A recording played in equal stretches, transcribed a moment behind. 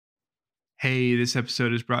Hey, this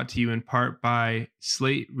episode is brought to you in part by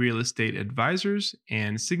Slate Real Estate Advisors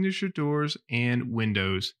and Signature Doors and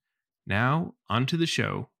Windows. Now, onto the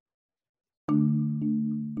show.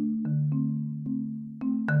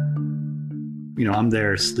 I'm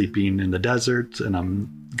there sleeping in the desert and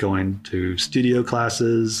I'm going to studio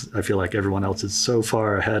classes. I feel like everyone else is so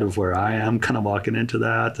far ahead of where I am kind of walking into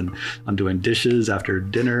that. And I'm doing dishes after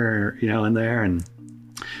dinner, in there. And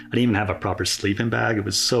I didn't even have a proper sleeping bag. It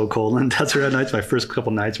was so cold in the desert at nights. My first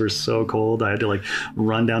couple nights were so cold. I had to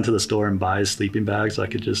run down to the store and buy a sleeping bag so I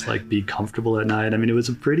could just be comfortable at night. I mean, it was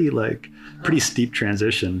a pretty steep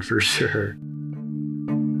transition for sure.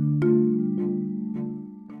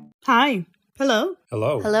 Hi. Hello.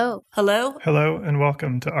 Hello. Hello. Hello. Hello, and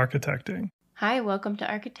welcome to Architecting. Hi, welcome to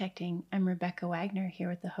Architecting. I'm Rebecca Wagner here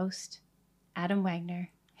with the host, Adam Wagner.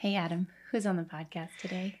 Hey, Adam. Who's on the podcast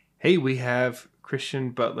today? Hey, we have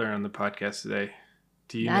Christian Butler on the podcast today. What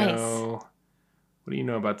do you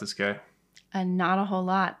know about this guy? Not a whole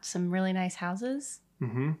lot. Some really nice houses.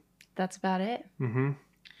 Mm-hmm. That's about it. Mm-hmm.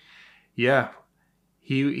 Yeah.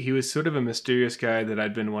 He was sort of a mysterious guy that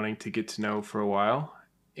I'd been wanting to get to know for a while.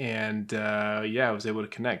 And I was able to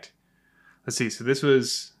connect. Let's see. So this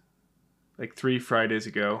was 3 Fridays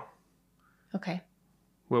ago. Okay.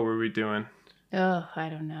 What were we doing? Oh, I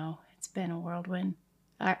don't know. It's been a whirlwind.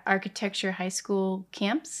 Architecture high school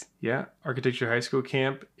camps? Yeah, Architecture High School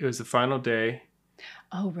camp. It was the final day.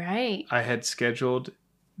 Oh, right. I had scheduled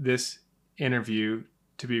this interview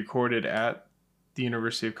to be recorded at the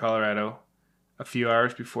University of Colorado a few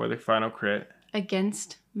hours before the final crit.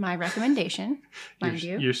 Against my recommendation, mind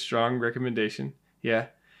you. Your strong recommendation, yeah.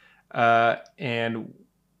 And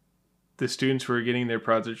the students were getting their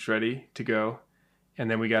projects ready to go.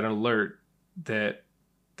 And then we got an alert that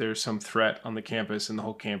there's some threat on the campus and the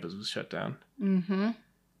whole campus was shut down. Mm-hmm.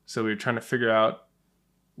 So we were trying to figure out,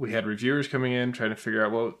 we had reviewers coming in, trying to figure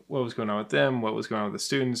out what was going on with them, what was going on with the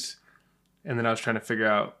students. And then I was trying to figure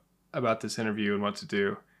out about this interview and what to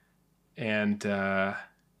do. And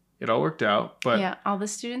it all worked out. But yeah, all the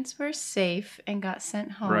students were safe and got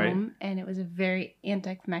sent home. Right. And it was a very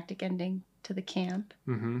anticlimactic ending to the camp.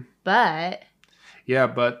 Mm-hmm. But...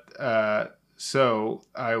 yeah, so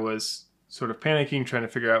I was sort of panicking, trying to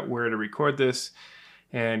figure out where to record this.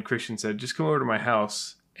 And Christian said, just come over to my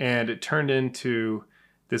house. And it turned into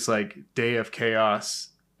this day of chaos.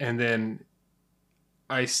 And then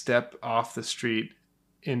I step off the street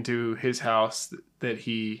into his house that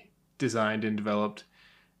he designed and developed.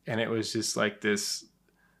 And it was just this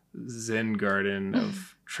Zen garden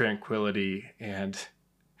of tranquility and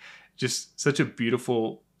just such a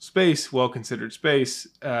beautiful space, well-considered space,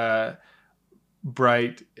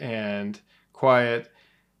 bright and quiet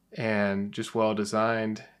and just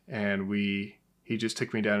well-designed. And he just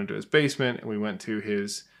took me down into his basement and we went to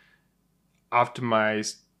his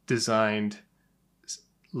optimized, designed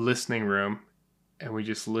listening room and we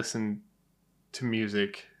just listened to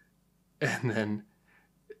music and then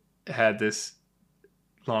had this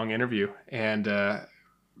long interview. And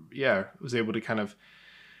was able to kind of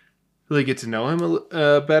really get to know him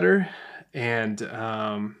better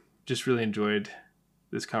and just really enjoyed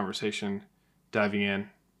this conversation diving in.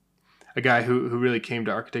 A guy who really came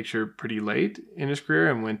to architecture pretty late in his career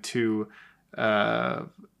and went to a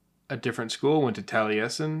different school, went to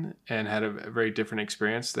Taliesin and had a very different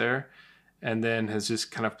experience there. And then has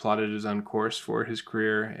just kind of plotted his own course for his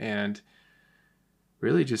career and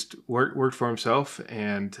really just worked for himself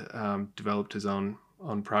and developed his own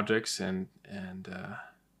projects and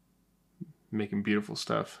making beautiful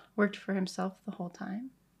stuff. Worked for himself the whole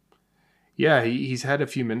time? Yeah, he's had a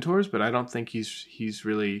few mentors, but I don't think he's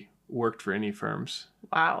really worked for any firms.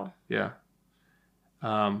 Wow. Yeah.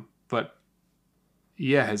 But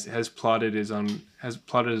yeah, has plotted his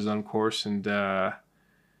own course and kind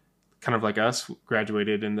of like us,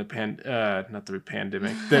 graduated in the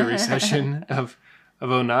recession of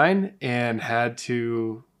 2009 and had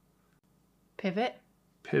to pivot.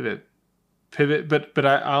 But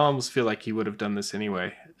I almost feel like he would have done this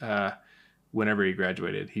anyway. Whenever he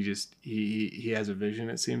graduated, he has a vision,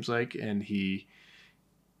 it seems like, and he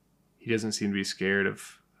doesn't seem to be scared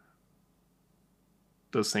of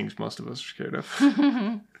those things most of us are scared of.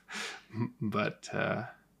 But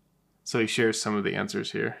so he shares some of the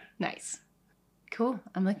answers here. Nice. Cool.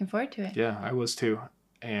 I'm looking forward to it. Yeah, I was too.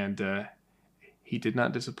 And he did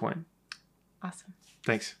not disappoint. Awesome.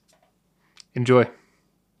 Thanks. Enjoy.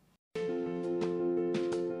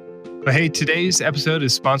 But hey, today's episode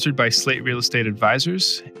is sponsored by Slate Real Estate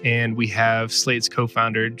Advisors, and we have Slate's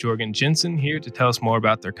co-founder, Jorgen Jensen, here to tell us more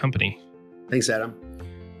about their company. Thanks, Adam.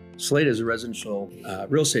 Slate is a residential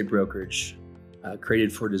real estate brokerage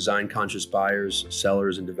created for design-conscious buyers,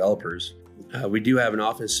 sellers, and developers. We do have an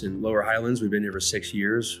office in Lower Highlands. We've been here for 6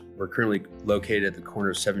 years. We're currently located at the corner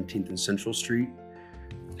of 17th and Central Street.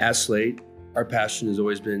 At Slate, our passion has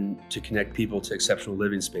always been to connect people to exceptional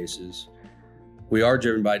living spaces. We are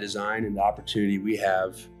driven by design and the opportunity we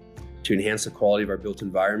have to enhance the quality of our built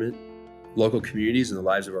environment, local communities, and the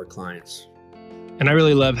lives of our clients. And I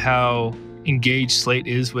really love how engaged Slate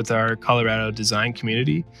is with our Colorado design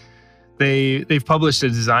community. They've published a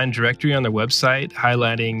design directory on their website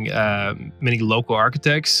highlighting many local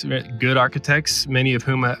architects, good architects, many of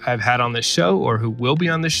whom I've had on this show or who will be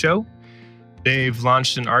on this show. They've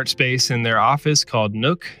launched an art space in their office called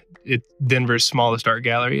Nook. It's Denver's smallest art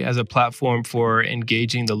gallery as a platform for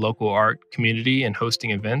engaging the local art community and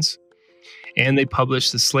hosting events. And they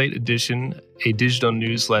published the Slate Edition, a digital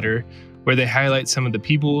newsletter where they highlight some of the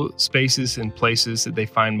people, spaces, and places that they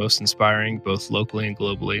find most inspiring, both locally and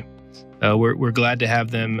globally. We're glad to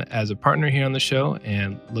have them as a partner here on the show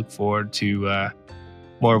and look forward to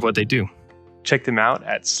more of what they do. Check them out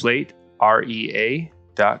at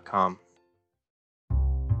slaterea.com.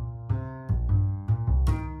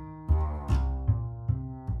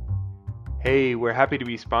 Hey, we're happy to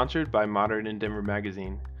be sponsored by Modern in Denver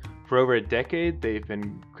magazine. For over a decade, they've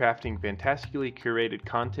been crafting fantastically curated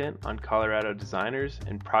content on Colorado designers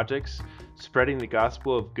and projects, spreading the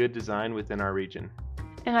gospel of good design within our region.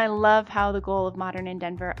 And I love how the goal of Modern in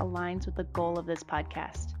Denver aligns with the goal of this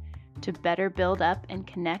podcast, to better build up and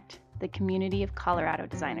connect the community of Colorado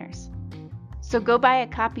designers. So go buy a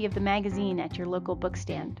copy of the magazine at your local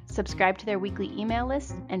bookstand, subscribe to their weekly email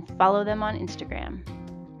list, and follow them on Instagram.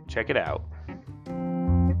 Check it out.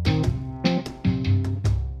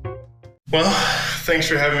 Well, thanks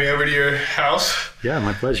for having me over to your house. Yeah,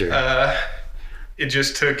 my pleasure. It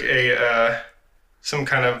just took some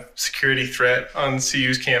kind of security threat on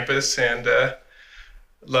CU's campus and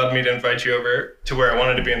allowed me to invite you over to where I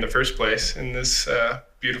wanted to be in the first place, in this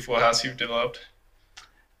beautiful house you've developed.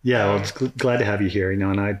 Yeah, well, it's glad to have you here.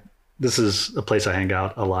 And this is a place I hang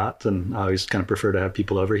out a lot, and I always kind of prefer to have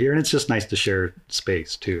people over here. And it's just nice to share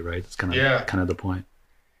space too, right? It's kind of the point.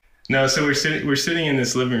 No, so we're sitting in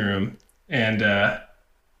this living room, and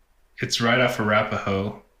it's right off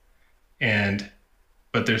Arapahoe,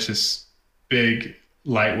 but there's this big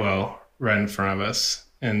light well right in front of us,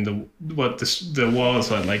 and the wall is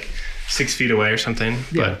like 6 feet away or something.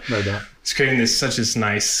 Yeah, but no doubt. It's creating such this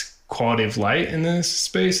nice quality of light in this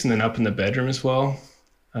space, and then up in the bedroom as well.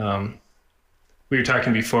 We were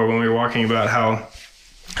talking before when we were walking about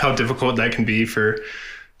how difficult that can be for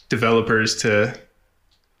developers to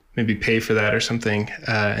maybe pay for that or something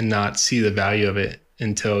and not see the value of it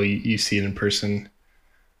until you see it in person.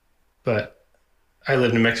 But I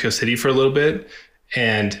lived in Mexico City for a little bit,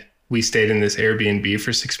 and we stayed in this Airbnb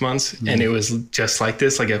for 6 months, and it was just like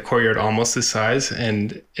this, like a courtyard almost this size,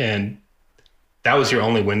 and that was your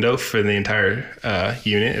only window for the entire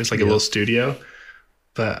unit. It was like a little studio.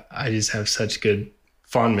 But I just have such good,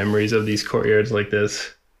 fond memories of these courtyards like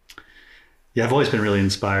this. Yeah, I've always been really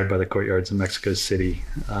inspired by the courtyards in Mexico City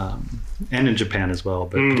and in Japan as well.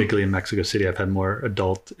 But particularly in Mexico City, I've had more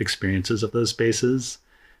adult experiences of those spaces.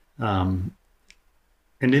 And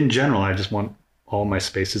in general, I just want all my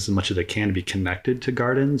spaces, as much as they can, to be connected to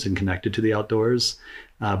gardens and connected to the outdoors.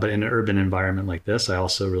 But in an urban environment like this, I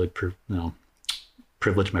also really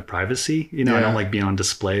privilege my privacy. I don't like being on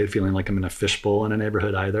display, feeling like I'm in a fishbowl in a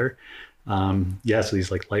neighborhood either. So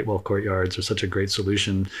these like light well courtyards are such a great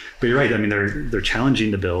solution. But you're right. I mean, they're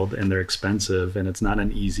challenging to build, and they're expensive, and it's not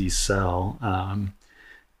an easy sell.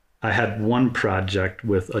 I had one project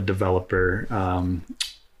with a developer,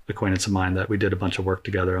 acquaintance of mine, that we did a bunch of work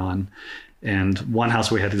together on. And one house,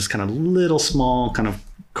 we had this kind of little small kind of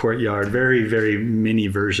courtyard, very, very mini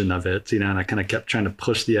version of it, and I kind of kept trying to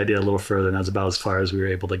push the idea a little further, and that was about as far as we were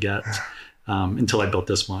able to get until I built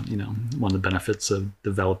this one. One of the benefits of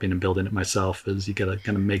developing and building it myself is you got to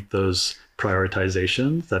kind of make those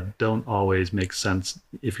prioritizations that don't always make sense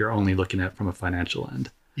if you're only looking at it from a financial end.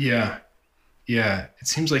 Yeah. It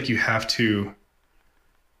seems like you have to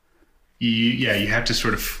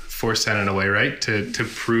sort of force that in a way, right? To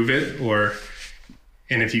prove it,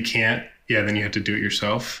 and if you can't, then you have to do it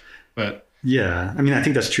yourself. But yeah, I mean, I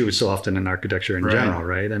think that's true so often in architecture in general,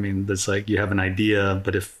 right? I mean, it's like you have an idea,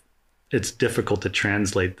 but if it's difficult to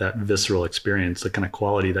translate that visceral experience, the kind of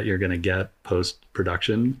quality that you're going to get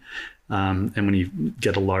post-production, and when you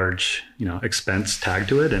get a large, expense tagged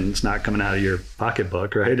to it, and it's not coming out of your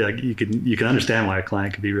pocketbook, right? Like you can understand why a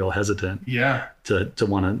client could be real hesitant, to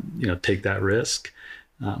want to take that risk.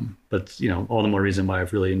 But all the more reason why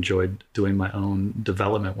I've really enjoyed doing my own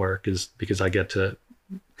development work is because I get to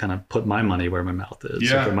kind of put my money where my mouth is.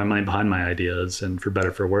 So put my money behind my ideas, and for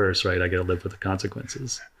better for worse, right? I got to live with the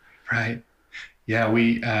consequences. Right. Yeah.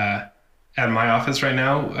 We, at my office right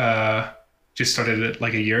now, just started it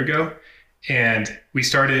like a year ago, and we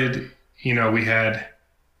started, we had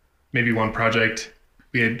maybe one project.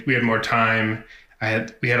 We had more time.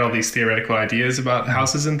 We had all these theoretical ideas about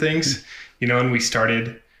houses and things, and we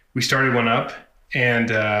started one up,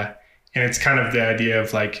 and it's kind of the idea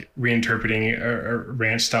of like reinterpreting a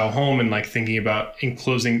ranch style home and like thinking about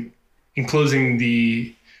enclosing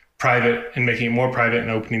the private and making it more private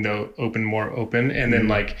and opening the open more open. And then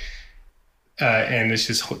like, and it's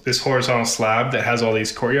just this horizontal slab that has all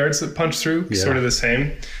these courtyards that punch through, sort of the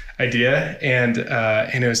same idea. And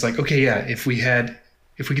it was like, okay, yeah, if we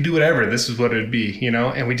could do whatever, this is what it would be,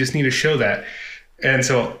 and we just need to show that. And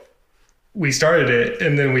so we started it,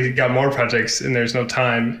 and then we got more projects, and there's no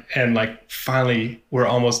time. And like, finally we're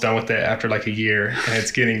almost done with it after like a year, and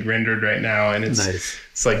it's getting rendered right now. And it's, nice.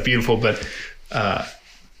 It's like beautiful, but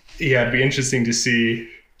it'd be interesting to see,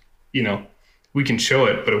 we can show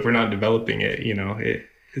it, but if we're not developing it,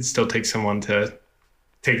 it still takes someone to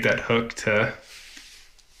take that hook to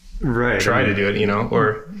try to do it,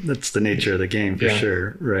 or that's the nature of the game for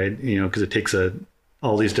sure. Right. Because it takes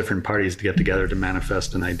all these different parties to get together to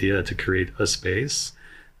manifest an idea to create a space.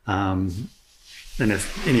 And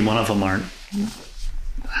if any one of them aren't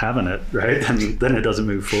having it, right, then it doesn't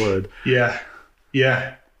move forward. Yeah.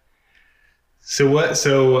 Yeah.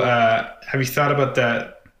 So have you thought about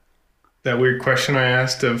that weird question I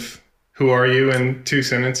asked of who are you in 2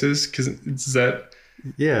 sentences? Cause is that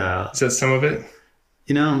some of it?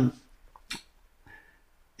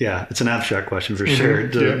 Yeah, it's an abstract question for sure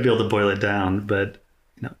to be able to boil it down. But,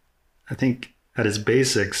 I think at its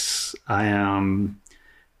basics, I am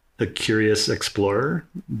a curious explorer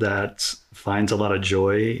that finds a lot of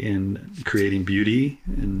joy in creating beauty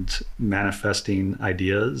and manifesting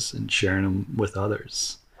ideas and sharing them with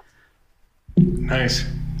others. Nice.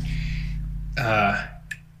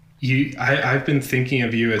 I've been thinking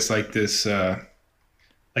of you as like this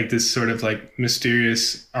sort of like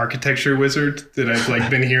mysterious architecture wizard that I've like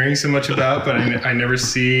been hearing so much about, but I never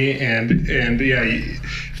see and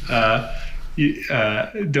you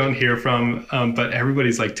don't hear from, but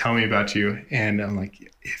everybody's like telling me about you, and I'm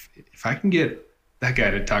like, if I can get that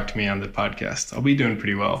guy to talk to me on the podcast, I'll be doing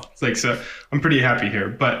pretty well. It's like, so I'm pretty happy here,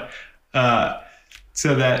 but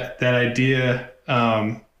so that idea.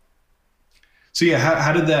 So yeah,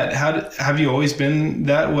 have you always been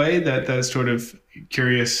that way? That sort of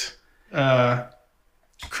curious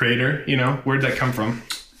creator, where'd that come from?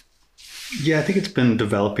 Yeah, I think it's been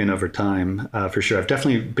developing over time, for sure. I've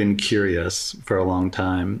definitely been curious for a long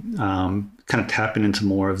time, kind of tapping into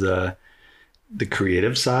more of the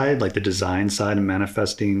creative side, like the design side, and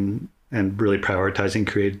manifesting and really prioritizing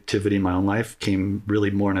creativity in my own life came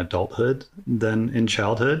really more in adulthood than in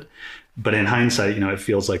childhood. But in hindsight, it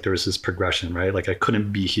feels like there was this progression, right? Like I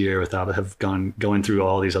couldn't be here without going through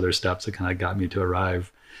all these other steps that kind of got me to arrive.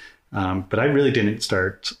 But I really didn't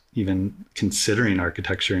start even considering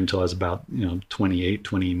architecture until I was about, 28,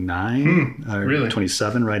 29, or really?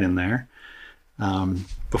 27, right in there.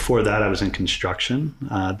 Before that, I was in construction,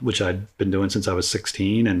 which I'd been doing since I was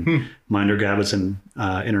 16. And my undergrad was in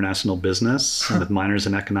international business with minors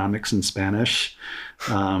in economics and Spanish.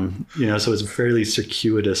 So it was a fairly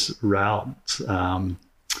circuitous route to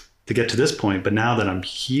get to this point. But now that I'm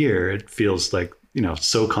here, it feels like,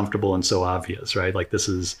 so comfortable and so obvious, right? Like this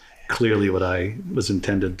is clearly what I was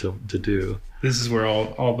intended to do. This is where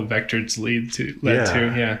all the vectors led to.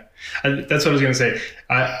 Yeah. That's what I was going to say.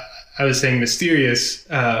 I was saying mysterious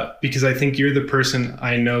because I think you're the person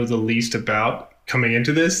I know the least about coming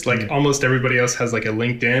into this. Like almost everybody else has like a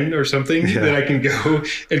LinkedIn or something that I can go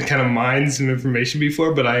and kind of mine some information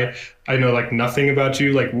before, but I know like nothing about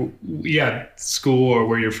you, like school or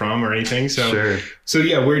where you're from or anything. So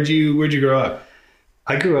yeah, where'd you grow up?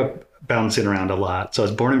 I grew up bouncing around a lot. So I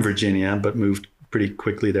was born in Virginia, but moved pretty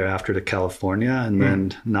quickly thereafter to California. And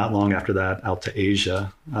then not long after that out to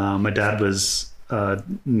Asia. My dad was a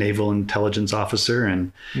naval intelligence officer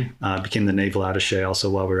and became the naval attaché also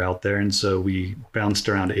while we were out there. And so we bounced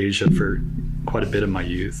around Asia for quite a bit of my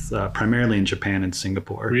youth, primarily in Japan and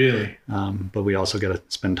Singapore. Really? But we also got to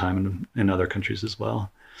spend time in other countries as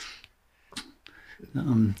well.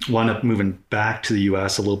 Wound up moving back to the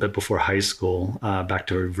U.S. a little bit before high school, back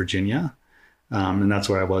to Virginia. And that's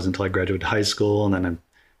where I was until I graduated high school. And then I've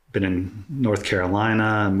been in North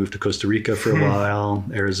Carolina, moved to Costa Rica for a while,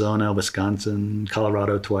 Arizona, Wisconsin,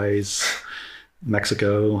 Colorado twice,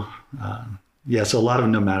 Mexico. So a lot of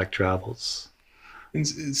nomadic travels. And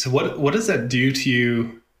so what does that do to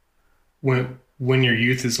you when when your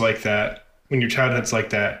youth is like that, when your childhood's like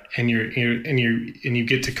that, and you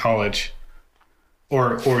get to college,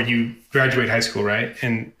 or you graduate high school, right?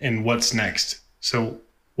 And what's next? So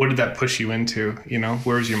what did that push you into?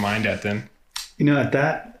 Where was your mind at then? At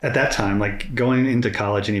that time, like going into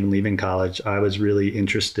college and even leaving college, I was really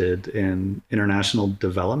interested in international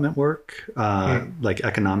development work, like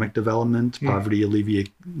economic development, poverty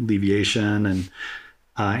alleviation,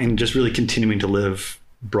 and just really continuing to live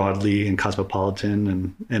broadly and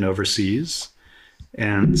cosmopolitan and overseas.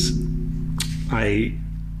 And I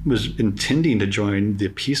was intending to join the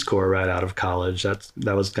Peace Corps right out of college. That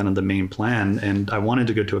was kind of the main plan. And I wanted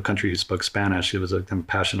to go to a country who spoke Spanish. It was a kind of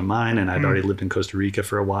passion of mine. And I'd already lived in Costa Rica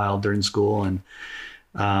for a while during school. And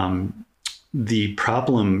the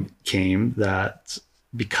problem came that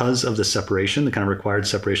because of the separation, the kind of required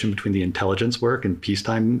separation between the intelligence work and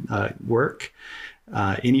peacetime work,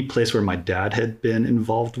 any place where my dad had been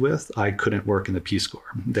involved with, I couldn't work in the Peace Corps.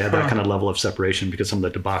 They had that kind of level of separation because some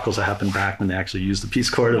of the debacles that happened back when they actually used the Peace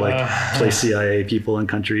Corps to place CIA people in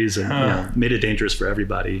countries and made it dangerous for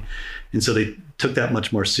everybody. And so they took that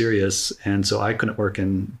much more serious. And so I couldn't work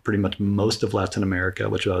in pretty much most of Latin America,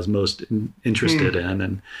 which I was most interested in,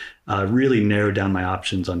 and really narrowed down my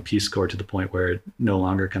options on Peace Corps to the point where it no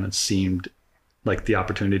longer kind of seemed like the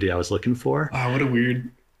opportunity I was looking for. Wow, what a weird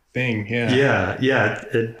thing. Yeah.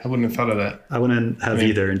 I wouldn't have thought of that. I wouldn't have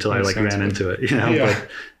either until I ran into it, Yeah.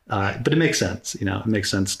 But it makes sense, it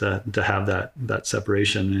makes sense to have that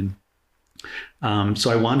separation. And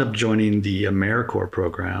so I wound up joining the AmeriCorps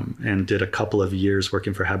program and did a couple of years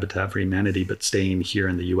working for Habitat for Humanity, but staying here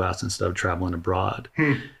in the US instead of traveling abroad.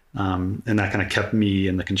 And that kind of kept me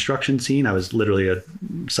in the construction scene. I was literally a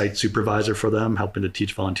site supervisor for them, helping to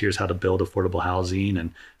teach volunteers how to build affordable housing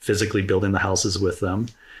and physically building the houses with them.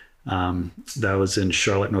 That was in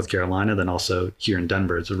Charlotte, North Carolina, then also here in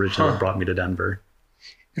Denver. It's originally what brought me to Denver.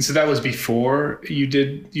 And so that was before you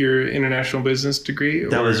did your international business degree?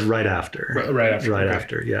 That was right after. Right after. Right okay.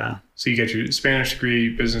 after, yeah. So you got your Spanish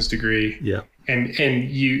degree, business degree. Yeah. And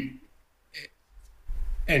you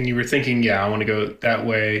were thinking, I want to go that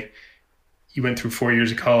way. You went through 4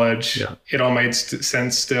 years of college. Yeah. It all made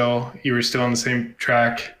sense still. You were still on the same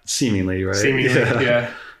track. Seemingly, right? Seemingly,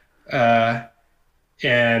 yeah.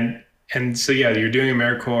 And so, you're doing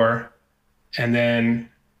AmeriCorps, and then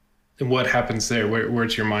what happens there?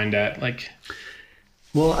 Where's your mind at?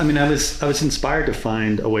 Well, I mean, I was inspired to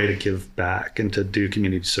find a way to give back and to do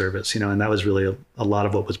community service, and that was really a lot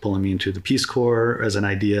of what was pulling me into the Peace Corps as an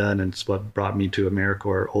idea, and it's what brought me to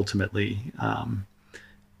AmeriCorps ultimately.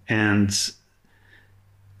 And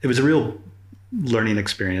it was a real learning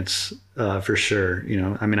experience for sure.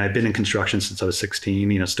 I mean, I've been in construction since I was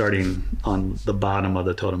 16, starting on the bottom of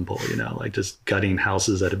the totem pole, just gutting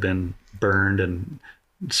houses that had been burned and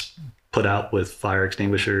put out with fire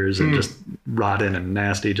extinguishers and just rotten and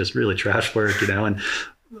nasty, just really trash work, and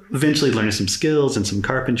eventually learning some skills and some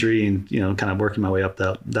carpentry and, kind of working my way up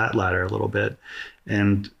that ladder a little bit.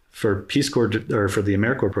 And for Peace Corps or for the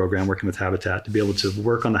AmeriCorps program, working with Habitat, to be able to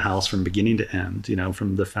work on the house from beginning to end,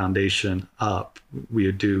 from the foundation up, we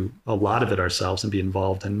would do a lot of it ourselves and be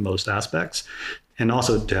involved in most aspects. And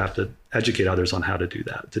also to have to educate others on how to do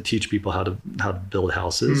that, to teach people how to build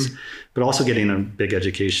houses, but also getting a big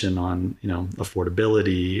education on,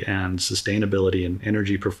 affordability and sustainability and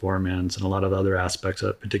energy performance and a lot of other aspects,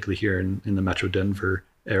 particularly here in the Metro Denver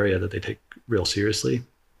area, that they take real seriously.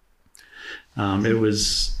 It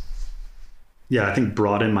was, I think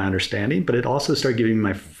broadened my understanding, but it also started giving me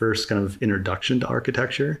my first kind of introduction to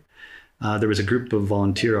architecture. There was a group of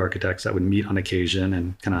volunteer architects that would meet on occasion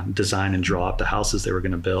and kind of design and draw up the houses they were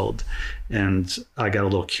going to build. And I got a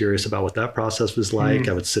little curious about what that process was like.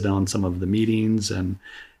 I would sit on some of the meetings, and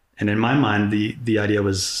in my mind, the idea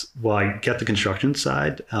was, well, I get the construction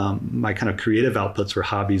side. My kind of creative outputs were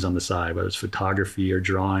hobbies on the side, whether it's photography or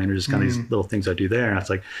drawing or just kind of these little things I do there. And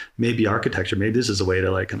it's like, maybe architecture, maybe this is a way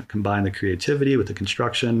to kind of combine the creativity with the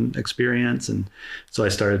construction experience. And so I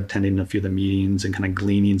started attending a few of the meetings and kind of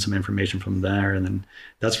gleaning some information from there. And then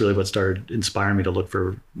that's really what started inspiring me to look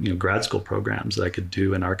for, grad school programs that I could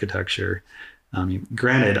do in architecture. I mean,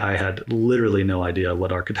 granted, I had literally no idea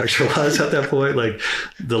what architecture was at that point.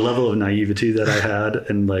 The level of naivety that I had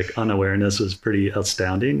and unawareness was pretty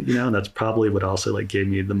astounding, and that's probably what also gave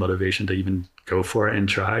me the motivation to even go for it and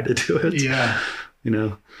try to do it. Yeah.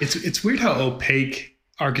 It's weird how opaque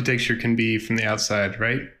architecture can be from the outside,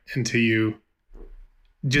 right? Until you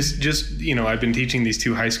just I've been teaching these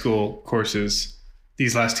 2 high school courses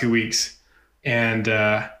these last 2 weeks, and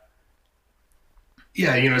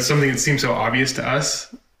it's something that seems so obvious to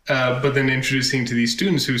us, but then introducing to these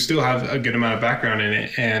students who still have a good amount of background in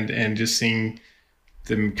it, and just seeing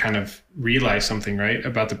them kind of realize something, right,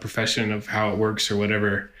 about the profession of how it works or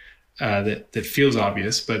whatever, that feels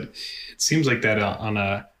obvious, but it seems like that on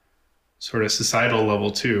a sort of societal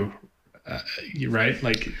level too, right?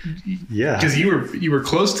 Like, yeah, because you were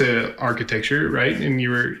close to architecture, right, and you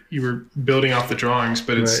were building off the drawings,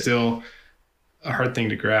 but it's still a hard thing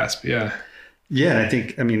to grasp. Yeah. I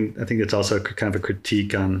think it's also kind of a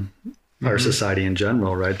critique on our society in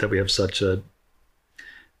general, right? That we have such a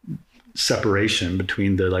separation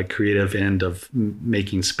between the like creative end of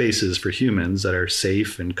making spaces for humans that are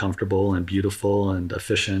safe and comfortable and beautiful and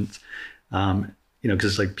efficient.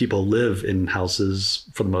 Because like people live in houses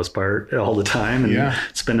for the most part all the time and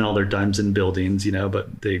spending all their dimes in buildings,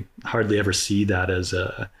 but they hardly ever see that as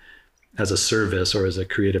a service or as a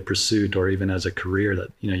creative pursuit or even as a career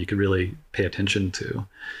that, you could really pay attention to.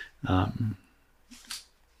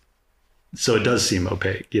 So it does seem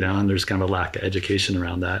opaque, and there's kind of a lack of education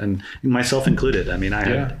around that, and myself included. I mean,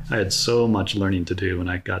 I had so much learning to do when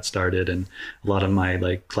I got started, and a lot of my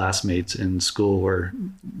like classmates in school were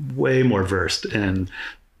way more versed in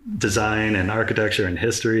design and architecture and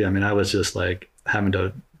history. I mean, I was just like having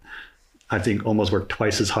to, I think, almost work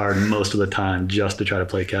twice as hard most of the time just to try to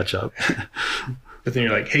play catch up. But then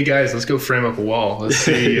you're like, hey guys, let's go frame up a wall. Let's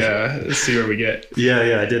see where we get.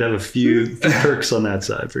 Yeah. I did have a few perks on that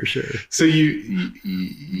side for sure. So you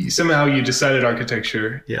somehow you decided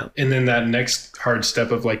architecture. Yeah. And then that next hard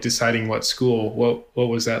step of like deciding what school, what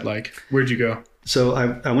was that like? Where'd you go? So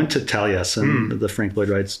I went to Taliesin, the Frank Lloyd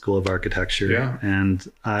Wright School of Architecture. Yeah. And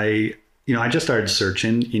I just started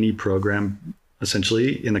searching any program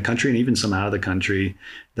essentially in the country and even some out of the country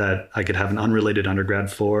that I could have an unrelated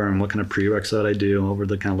undergrad for and what kind of prerequisite I do over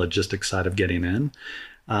the kind of logistics side of getting in.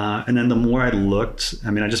 And then the more I looked,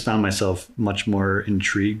 I just found myself much more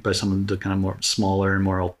intrigued by some of the kind of more smaller and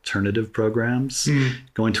more alternative programs.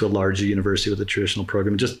 Going to a larger university with a traditional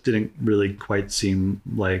program just didn't really quite seem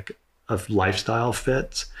like a lifestyle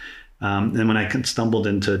fit. And when I stumbled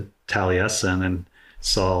into Taliesin and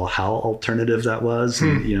saw how alternative that was.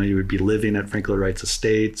 And, you would be living at Frank Lloyd Wright's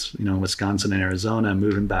estates, Wisconsin and Arizona,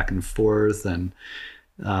 moving back and forth. And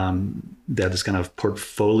they had this kind of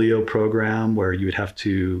portfolio program where you would have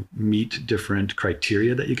to meet different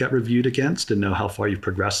criteria that you got reviewed against and know how far you've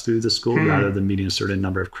progressed through the school rather than meeting a certain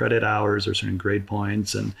number of credit hours or certain grade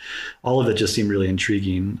points. And all of it just seemed really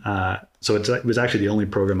intriguing. So it was actually the only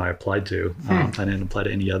program I applied to. I didn't apply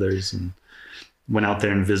to any others, and went out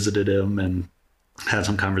there and visited him and had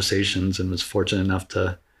some conversations and was fortunate enough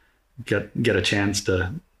to get a chance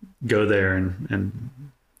to go there and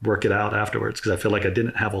work it out afterwards. Cause I feel like I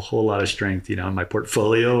didn't have a whole lot of strength, in my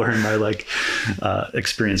portfolio or in my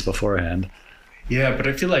experience beforehand. Yeah. But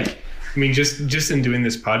I feel like, just in doing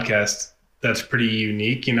this podcast, that's pretty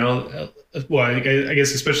unique, well, I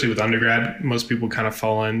guess, especially with undergrad, most people kind of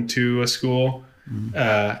fall into a school,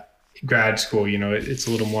 grad school, it's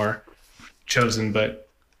a little more chosen, but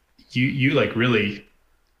you like really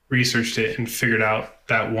researched it and figured out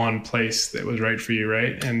that one place that was right for you,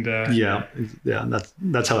 right? And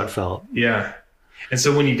that's how it felt. Yeah. And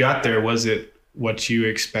so when you got there, was it what you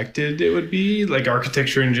expected it would be, like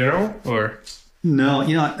architecture in general, or? No,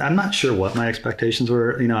 I'm not sure what my expectations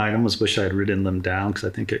were. I almost wish I had written them down because I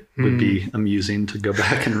think it would be amusing to go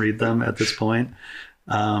back and read them at this point.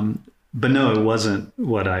 But no, it wasn't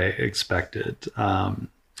what I expected.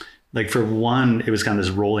 Like for one, it was kind of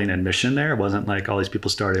this rolling admission there. It wasn't like all these people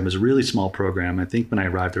started. It was a really small program. I think when I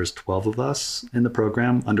arrived, there was 12 of us in the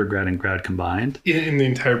program, undergrad and grad combined. In the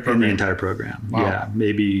entire program? In the entire program. Wow. Yeah.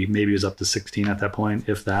 Maybe it was up to 16 at that point,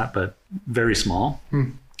 if that, but very small.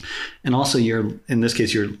 And also in this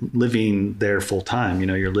case, you're living there full time.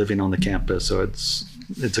 You're living on the campus. So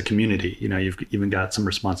it's a community. You've even got some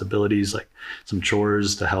responsibilities, like some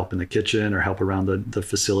chores to help in the kitchen or help around the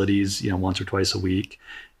facilities, once or twice a week.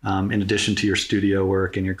 In addition to your studio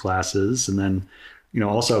work and your classes. And then,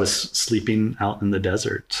 also I was sleeping out in the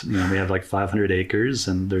desert. We have like 500 acres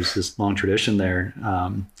and there's this long tradition there.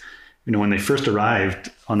 When they first arrived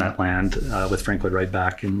on that land with Frank Lloyd Wright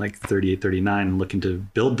back in like 38, 39, looking to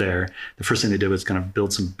build there, the first thing they did was kind of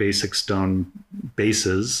build some basic stone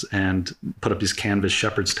bases and put up these canvas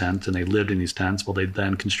shepherd's tents, and they lived in these tents while they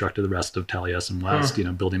then constructed the rest of Taliesin West,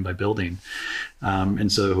 building by building.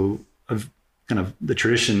 And so kind of the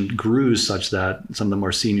tradition grew such that some of the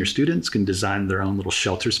more senior students can design their own little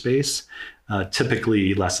shelter space,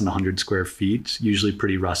 typically less than 100 square feet, usually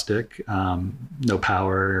pretty rustic, no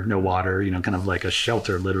power, no water, kind of like a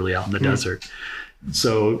shelter literally out in the desert.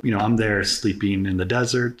 So, I'm there sleeping in the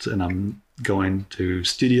desert and I'm going to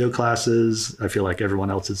studio classes. I feel like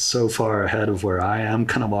everyone else is so far ahead of where I am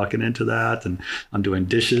kind of walking into that. And I'm doing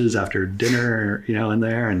dishes after dinner, in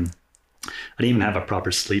there. And I didn't even have a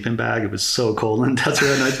proper sleeping bag. It was so cold in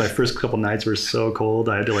Desert nights. My first couple nights were so cold.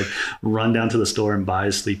 I had to run down to the store and buy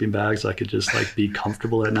a sleeping bag so I could just be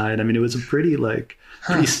comfortable at night. I mean, it was a pretty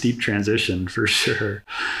steep transition for sure.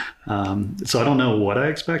 So I don't know what I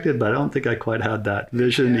expected, but I don't think I quite had that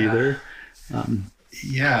vision either.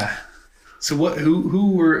 Yeah. So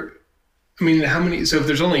who were, I mean, how many, so if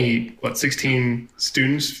there's only 16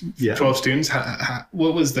 students, 12 students,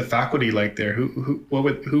 what was the faculty like there?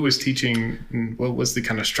 Who was teaching, and what was the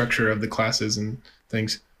kind of structure of the classes and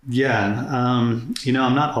things? Yeah. I'm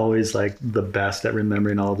not always the best at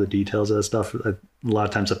remembering all the details of that stuff. A lot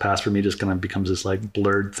of times the past for me just kind of becomes this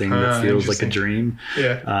blurred thing that feels like a dream.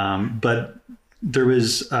 Yeah. But there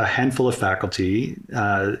was a handful of faculty,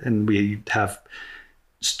 and we have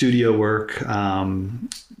studio work.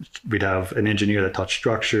 We'd have an engineer that taught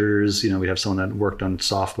structures. We'd have someone that worked on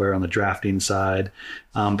software on the drafting side.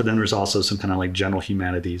 But then there's also some kind of general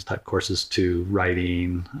humanities type courses too,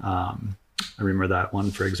 writing. I remember that one,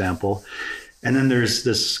 for example. And then there's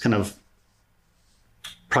this kind of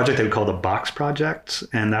project they would call the box project,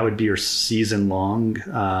 and that would be your season long,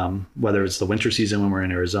 whether it's the winter season when we're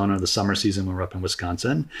in Arizona or the summer season when we're up in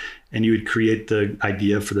Wisconsin. And you would create the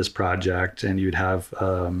idea for this project, and you'd have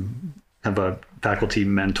a faculty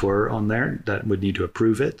mentor on there that would need to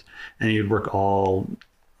approve it, and you'd work all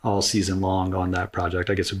season long on that project.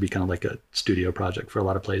 I guess it would be kind of like a studio project for a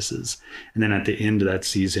lot of places. And then at the end of that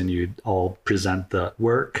season, you'd all present the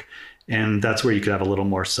work, and that's where you could have a little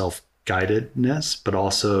more self-guidedness, but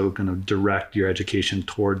also kind of direct your education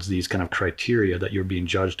towards these kind of criteria that you're being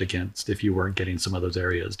judged against if you weren't getting some of those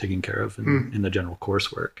areas taken care of in the general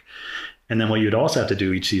coursework. And then what you'd also have to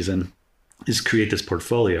do each season is create this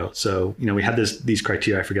portfolio. So, we had these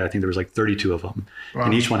criteria, I forget, I think there was 32 of them. Wow.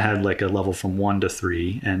 And each one had a level from 1 to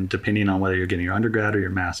 3. And depending on whether you're getting your undergrad or your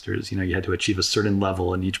master's, you had to achieve a certain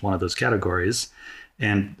level in each one of those categories.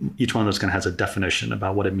 And each one of those kind of has a definition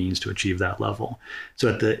about what it means to achieve that level. So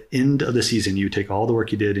at the end of the season, you take all the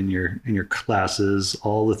work you did in your classes,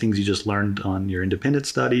 all the things you just learned on your independent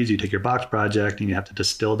studies, you take your box project, and you have to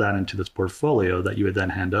distill that into this portfolio that you would then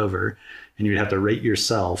hand over. And you would have to rate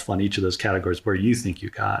yourself on each of those categories where you think you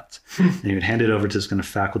got. And you would hand it over to this kind of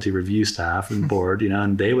faculty review staff and board,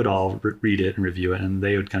 and they would all read it and review it, and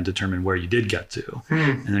they would kind of determine where you did get to.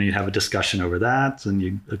 And then you'd have a discussion over that, and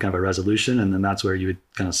you kind of a resolution, and then that's where you would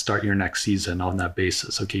kind of start your next season on that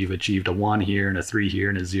basis. Okay, you've achieved a 1 here and a 3 here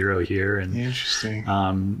and a 0 here. And interesting.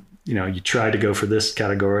 You try to go for this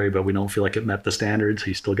category, but we don't feel like it met the standards. So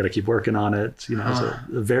you still got to keep working on it. It's a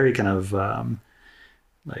very kind of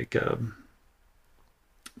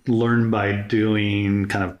learn by doing,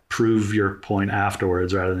 kind of prove your point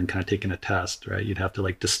afterwards rather than kind of taking a test, right? You'd have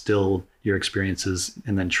to distill your experiences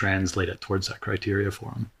and then translate it towards that criteria for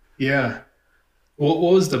them. Yeah. What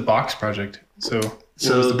was the box project? So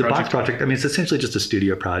the box project, I mean, it's essentially just a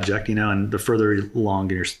studio project, and the further along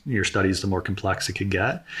in your studies, the more complex it could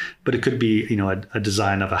get. But it could be, a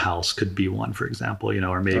design of a house could be one, for example,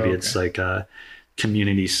 or maybe it's like a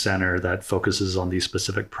community center that focuses on these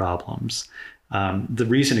specific problems. The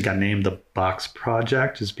reason it got named the Box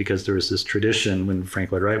Project is because there was this tradition when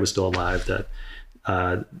Frank Lloyd Wright was still alive that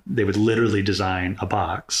they would literally design a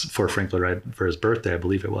box for Frank Lloyd Wright for his birthday, I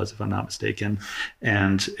believe it was, if I'm not mistaken.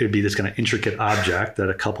 And it would be this kind of intricate object that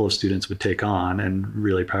a couple of students would take on and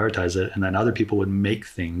really prioritize it. And then other people would make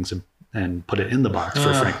things and put it in the box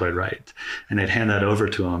for Frank Lloyd Wright. And they'd hand that over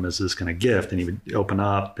to him as this kind of gift. And he would open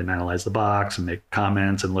up and analyze the box and make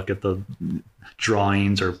comments and look at the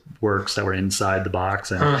drawings or works that were inside the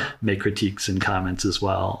box and make critiques and comments as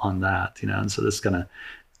well on that, And so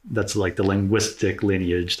that's like the linguistic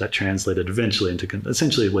lineage that translated eventually into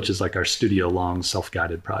essentially, which is like our studio long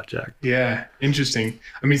self-guided project. Yeah. Interesting.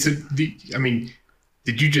 I mean,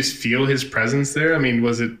 did you just feel his presence there? I mean,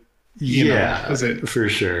 was it, was it for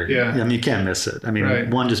sure? Yeah. I mean, you can't miss it. I mean,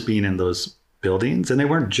 one, just being in those buildings, and they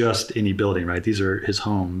weren't just any building, right? These are his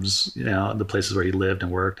homes, the places where he lived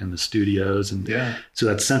and worked, and the studios. And so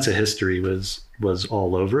that sense of history was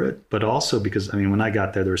all over it. But also because, I mean, when I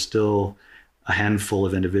got there, there was still a handful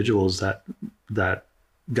of individuals that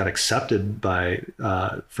got accepted by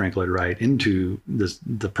Frank Lloyd Wright into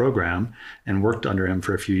the program and worked under him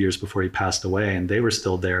for a few years before he passed away. And they were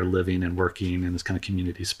still there living and working in this kind of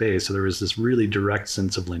community space. So there was this really direct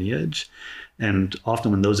sense of lineage. And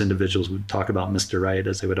often when those individuals would talk about Mr. Wright,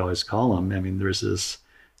 as they would always call him, I mean, there's this,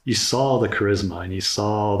 you saw the charisma and you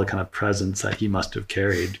saw the kind of presence that he must have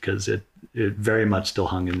carried, because it very much still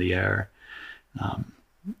hung in the air.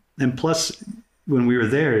 And plus, when we were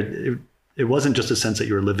there, it wasn't just a sense that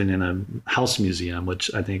you were living in a house museum,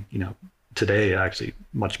 which I think, today actually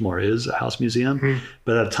much more is a house museum. Mm-hmm.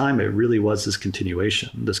 But at the time, it really was this continuation,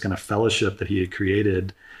 this kind of fellowship that he had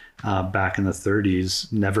created back in the 30s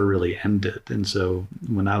never really ended. And so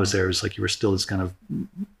when I was there, it was like you were still this kind of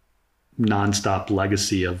nonstop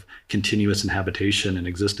legacy of continuous inhabitation and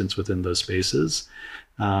existence within those spaces.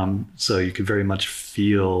 So you could very much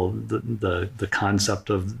feel the concept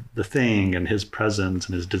of the thing and his presence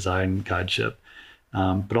and his design guideship,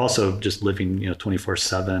 but also just living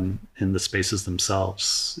 24/7 in the spaces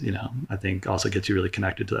themselves. I think also gets you really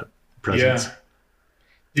connected to that presence. Yeah.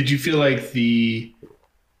 Did you feel like the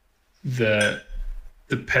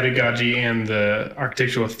pedagogy and the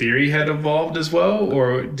architectural theory had evolved as well,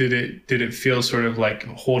 or did it feel sort of like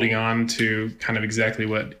holding on to kind of exactly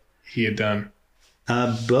what he had done?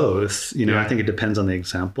 Both. I think it depends on the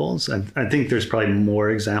examples. I think there's probably more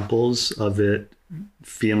examples of it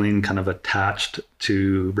feeling kind of attached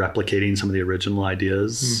to replicating some of the original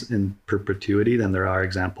ideas in perpetuity than there are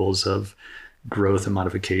examples of growth and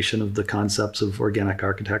modification of the concepts of organic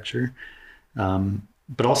architecture.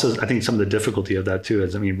 But also, I think some of the difficulty of that too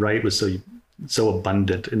is, Wright was so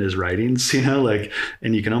abundant in his writings,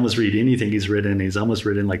 and you can almost read anything he's written. He's almost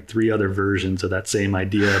written like 3 other versions of that same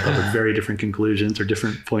idea, but with very different conclusions or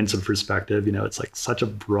different points of perspective. It's like such a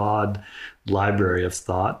broad library of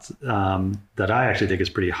thought that I actually think is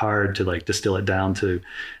pretty hard to like distill it down to,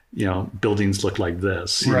 buildings look like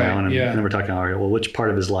this, right, and then we're talking, all right, well, which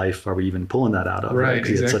part of his life are we even pulling that out of? Right,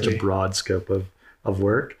 Because he had such a broad scope of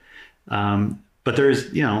work. But there's,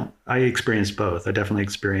 I experienced both. I definitely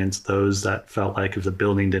experienced those that felt like if the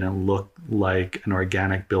building didn't look like an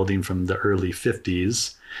organic building from the early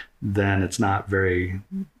 50s, then it's not very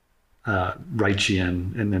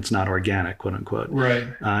Wrightian and it's not organic, quote unquote. Right.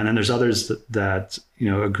 And then there's others that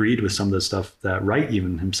agreed with some of the stuff that Wright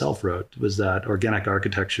even himself wrote, was that organic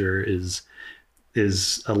architecture is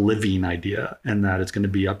a living idea and that it's going to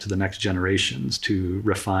be up to the next generations to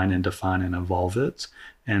refine and define and evolve it.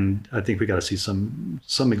 And I think we got to see some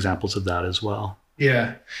examples of that as well.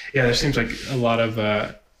 Yeah. There seems like a lot of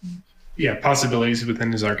possibilities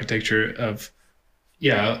within his architecture of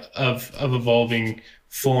evolving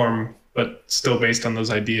form, but still based on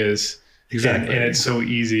those ideas. Exactly. And it's so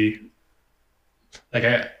easy. Like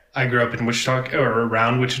I grew up in Wichita or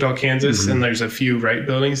around Wichita, Kansas, and there's a few Wright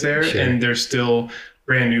buildings there, sure. And there's still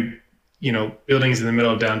brand new, buildings in the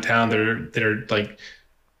middle of downtown that are like,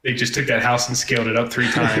 they just took that house and scaled it up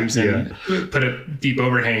 3 times and put deep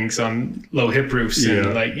overhangs on low hip roofs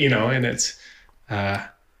and and it's, but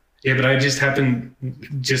I just happened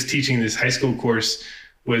teaching this high school course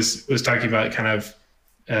was talking about kind of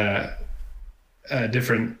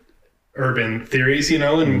different urban theories,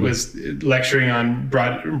 and was lecturing on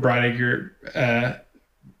Broadacre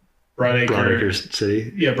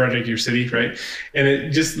City. Yeah, Broadacre City, right? And it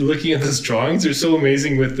just looking at those drawings are so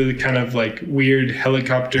amazing with the kind of like weird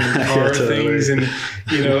helicopter car things, and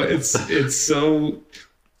it's so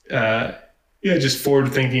just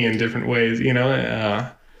forward thinking in different ways, he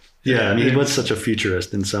was such a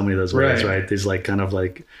futurist in so many of those ways, right? These like kind of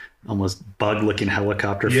like almost bug looking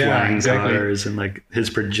helicopter flying cars and like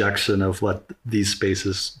his projection of what these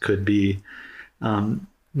spaces could be.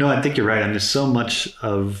 No, I think you're right. There's so much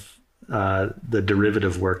of the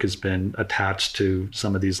derivative work has been attached to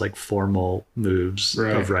some of these like formal moves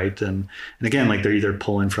of Wright. And again, like they're either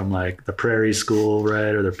pulling from like the Prairie School,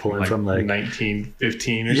 right? Or they're pulling from like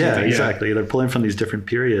 1915 or something. Yeah, exactly. They're pulling from these different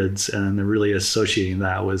periods and they're really associating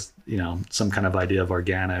that with, some kind of idea of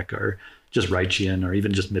organic or just Wrightian or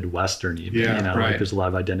even just Midwestern even, like there's a lot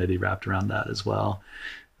of identity wrapped around that as well.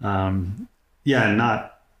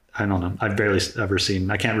 I don't know. I've barely ever seen,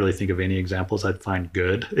 I can't really think of any examples I'd find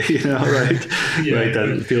good, right? Right. That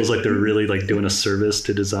it feels like they're really like doing a service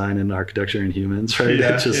to design and architecture and humans, right?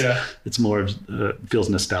 It's more, feels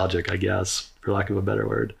nostalgic, I guess, for lack of a better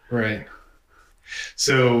word. Right.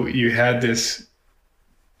 So you had this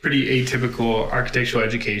pretty atypical architectural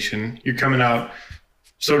education. You're coming out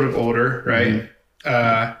sort of older, right?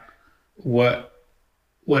 Mm-hmm.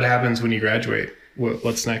 What happens when you graduate?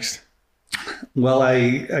 What's next? Well,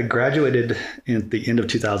 I graduated at the end of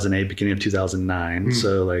 2008, beginning of 2009.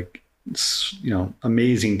 So like,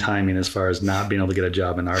 amazing timing as far as not being able to get a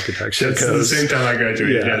job in architecture. That's the same time I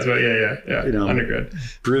graduated. Yeah. Undergrad.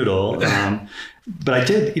 Brutal. But I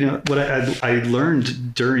did, what I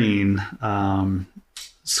learned during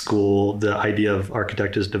school, the idea of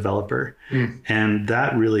architect as developer. And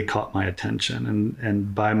that really caught my attention.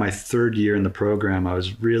 And by my 3rd year in the program, I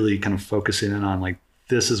was really kind of focusing in on like,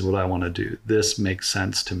 this is what I want to do. This makes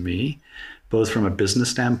sense to me. both from a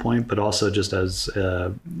business standpoint, but also just as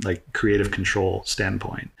like creative control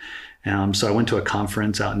standpoint. So I went to a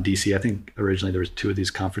conference out in DC. I think originally there was 2 of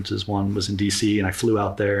these conferences. One was in DC, and I flew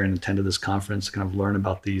out there and attended this conference to kind of learn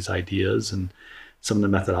about these ideas and some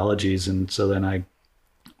of the methodologies. And so then I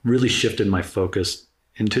really shifted my focus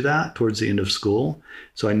into that towards the end of school.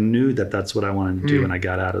 So I knew that that's what I wanted to do when I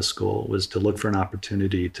got out of school, was to look for an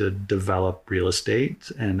opportunity to develop real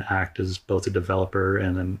estate and act as both a developer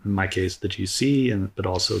and, in my case, the GC, but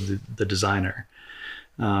also the designer.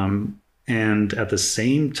 And at the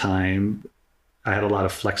same time, I had a lot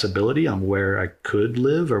of flexibility on where I could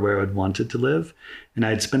live or where I'd wanted to live. And I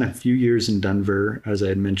had spent a few years in Denver, as I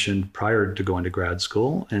had mentioned, prior to going to grad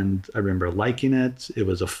school. And I remember liking it. It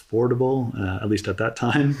was affordable, at least at that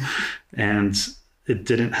time. And it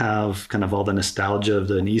didn't have kind of all the nostalgia of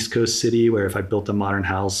an East Coast city where if I built a modern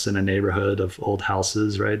house in a neighborhood of old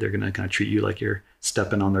houses, right, they're going to kind of treat you like you're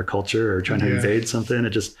stepping on their culture or trying to invade something.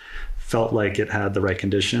 It just felt like it had the right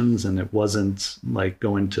conditions, and it wasn't like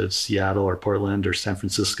going to Seattle or Portland or San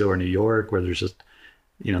Francisco or New York where there's just,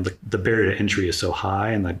 you know, the barrier to entry is so high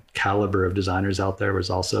and the caliber of designers out there was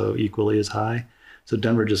also equally as high. So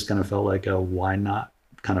Denver just kind of felt like a why not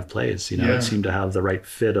kind of place. You know, it seemed to have the right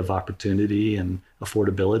fit of opportunity and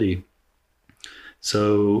affordability.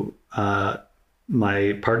 So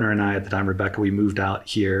my partner and I at the time, Rebecca, we moved out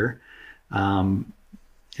here.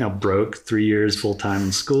 You know, broke 3 years full time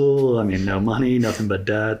in school. I mean, no money, nothing but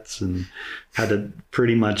debts, and had to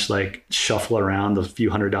pretty much like shuffle around the few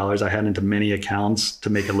 $100s I had into many accounts to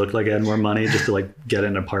make it look like I had more money just to like get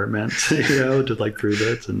an apartment, you know, to like prove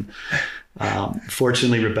it. And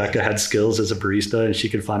fortunately, Rebecca had skills as a barista and she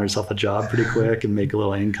could find herself a job pretty quick and make a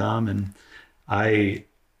little income. And I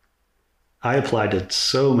applied to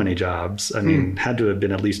so many jobs. I mean, had to have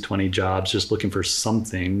been at least 20 jobs just looking for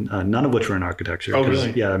something, none of which were in architecture. Oh,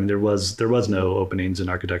 really? Yeah, I mean, there was no openings in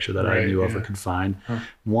architecture that I knew of or could find.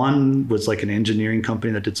 One was like an engineering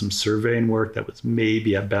company that did some surveying work that was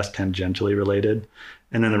maybe at best tangentially related.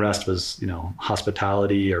 And then the rest was, you know,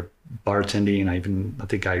 hospitality or bartending. I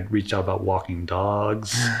think I reached out about walking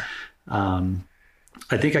dogs.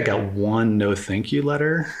 I think I got one no thank you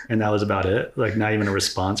letter, and that was about it. Like not even a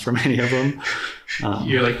response from any of them.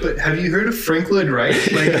 You're like, but have you heard of Frank Lloyd Wright?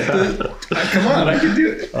 Like, come on, I can do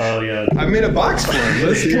it. Oh yeah, I made a box for him.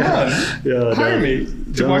 Let's come on, hire me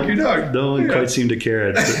to walk your dog. No one quite seemed to care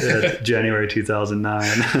at January 2009.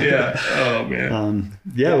 Oh man.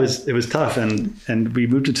 It was tough, and we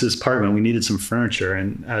moved into this apartment. We needed some furniture,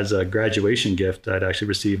 and as a graduation gift, I'd actually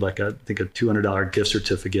received like a $200 gift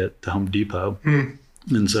certificate to Home Depot.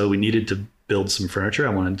 And so we needed to build some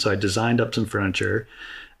furniture. So I designed up some furniture,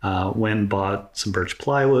 went and bought some birch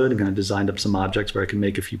plywood, and kind of designed up some objects where I could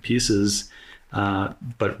make a few pieces.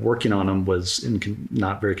 But working on them was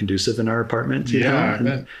not very conducive in our apartment. You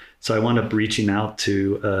know? So I wound up reaching out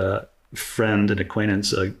to a friend and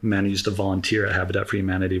acquaintance, a man who used to volunteer at Habitat for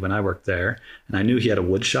Humanity when I worked there. And I knew he had a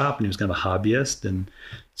wood shop and he was kind of a hobbyist. And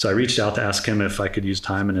so I reached out to ask him if I could use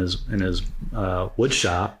time in his wood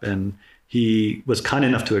shop. And he was kind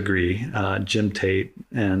enough to agree, Jim Tate,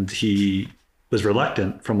 and he was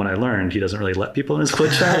reluctant from what I learned. He doesn't really let people in his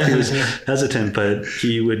wood shop. He was hesitant, but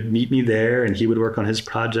he would meet me there and he would work on his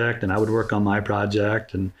project and I would work on my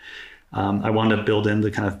project. And I wound up building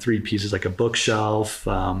the kind of 3 pieces, like a bookshelf,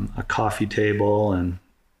 a coffee table, and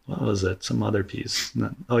what was it? Some other piece.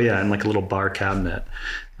 Oh yeah, and like a little bar cabinet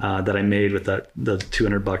that I made with the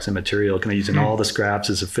 $200 in material, kind of using all the scraps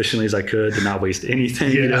as efficiently as I could to not waste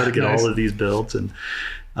anything, to get all of these built. And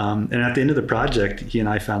at the end of the project, he and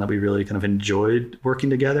I found that we really kind of enjoyed working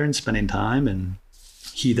together and spending time. And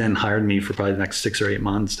he then hired me for probably the next 6 or 8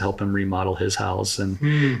 months to help him remodel his house.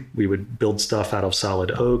 And we would build stuff out of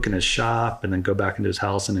solid oak in his shop and then go back into his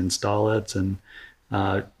house and install it. And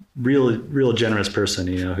real generous person,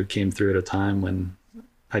 you know, who came through at a time when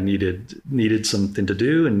I needed something to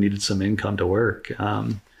do and needed some income to work.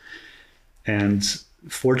 And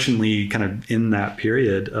fortunately, kind of in that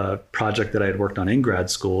period, a project that I had worked on in grad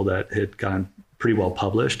school that had gotten pretty well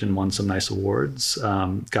published and won some nice awards,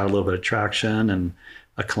 got a little bit of traction, and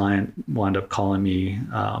a client wound up calling me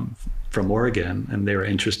from Oregon, and they were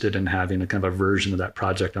interested in having a kind of a version of that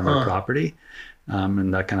project on their property.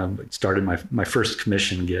 And that kind of started my first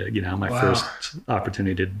commission gig, you know, my first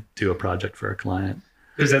opportunity to do a project for a client.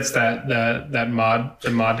 Because that's the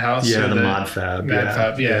mod house? Yeah, the mod fab.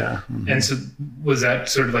 Fab. Mm-hmm. And so was that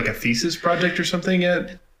sort of like a thesis project or something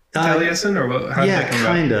at Taliesin, or how did that come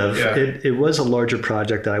kind about? of. Yeah. It was a larger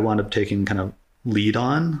project that I wound up taking kind of lead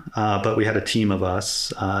on, but we had a team of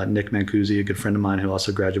us. Nick Mancusi, a good friend of mine who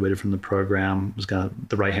also graduated from the program, was kind of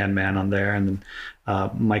the right-hand man on there. And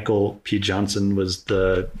then Michael P. Johnson was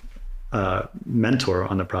the mentor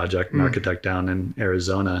on the project, an architect down in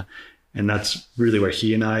Arizona. And that's really where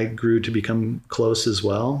he and I grew to become close as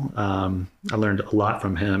well. I learned a lot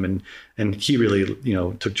from him, and he really,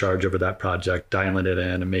 took charge over that project, dialing it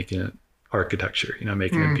in and making it architecture,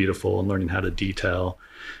 making it beautiful and learning how to detail.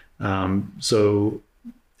 So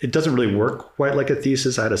it doesn't really work quite like a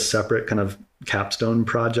thesis. I had a separate kind of capstone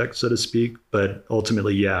project, so to speak, but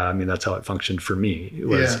ultimately, that's how it functioned for me. It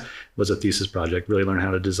was a thesis project, really learn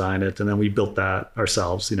how to design it. And then we built that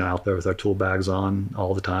ourselves, out there with our tool bags on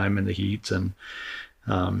all the time in the heat, and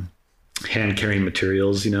hand carrying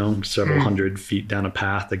materials, several hundred feet down a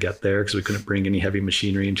path to get there, because we couldn't bring any heavy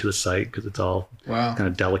machinery into the site because it's all kind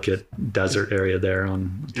of delicate desert area there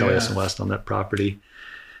on Taliesin West on that property.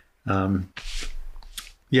 So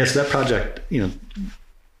that project,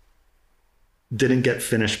 didn't get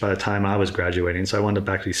finished by the time I was graduating. So I wound up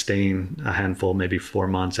actually staying a handful, maybe 4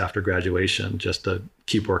 months after graduation, just to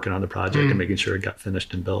keep working on the project and making sure it got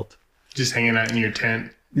finished and built. Just hanging out in your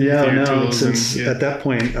tent. Since at that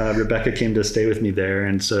point, Rebecca came to stay with me there.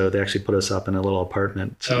 And so they actually put us up in a little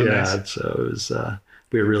apartment. Nice. So it was,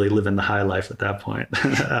 we were really living the high life at that point,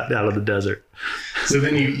 out of the desert. So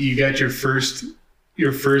then you got your first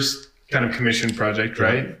kind of commission project,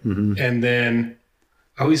 right? Mm-hmm. And then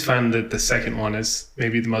I always find that the second one is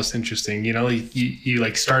maybe the most interesting. You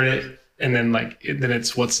like start it, and then then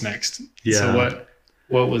it's what's next. Yeah. So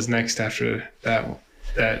what was next after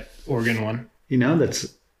that Oregon one?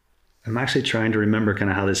 I'm actually trying to remember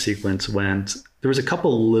kind of how this sequence went. There was a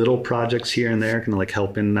couple little projects here and there, kind of like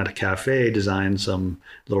helping at a cafe design some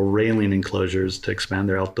little railing enclosures to expand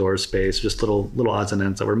their outdoor space, just little odds and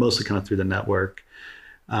ends that were mostly kind of through the network.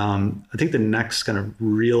 I think the next kind of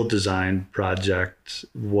real design project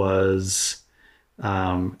was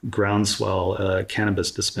Groundswell, a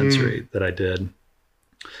cannabis dispensary that I did.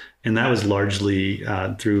 And that was largely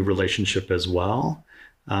through relationship as well.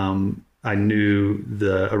 I knew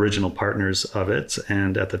the original partners of it.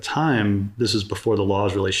 And at the time, this was before the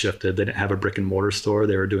laws really shifted. They didn't have a brick and mortar store.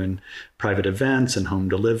 They were doing private events and home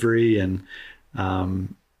delivery. And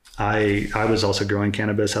I was also growing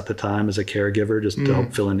cannabis at the time as a caregiver, just to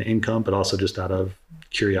help fill in the income, but also just out of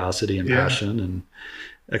curiosity and passion and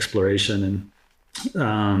exploration.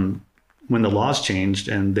 And when the laws changed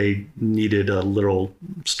and they needed a little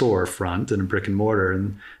storefront and a brick and mortar,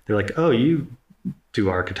 and they're like, "Oh, you do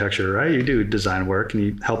architecture, right? You do design work. Can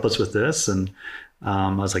you help us with this?" And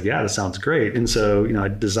I was like, "Yeah, that sounds great." And so, I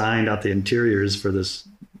designed out the interiors for this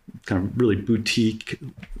kind of really boutique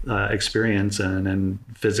experience, and then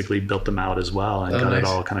physically built them out as well, and got it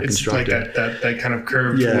all kind of constructed. Like that kind of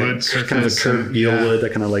curved wood surface. Kind of a curved eel wood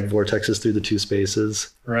that kind of like vortexes through the two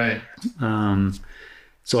spaces. Right.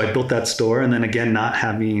 So I built that store, and then again, not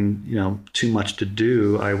having, too much to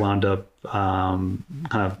do, I wound up kind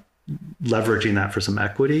of leveraging that for some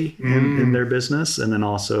equity in their business, and then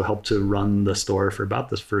also helped to run the store for about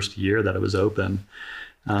this first year that it was open.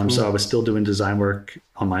 So I was still doing design work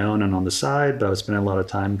on my own and on the side, but I was spending a lot of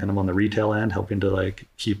time kind of on the retail end, helping to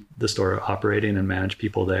keep the store operating and manage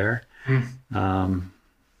people there.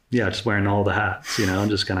 Just wearing all the hats,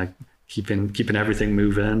 just kind of keeping everything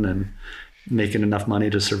moving and making enough money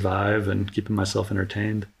to survive and keeping myself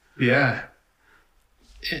entertained. Yeah.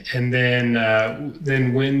 And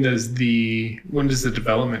then when does the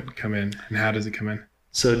development come in, and how does it come in?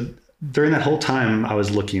 So during that whole time, I was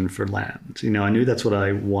looking for land. I knew that's what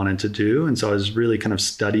I wanted to do. And so I was really kind of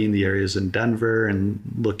studying the areas in Denver and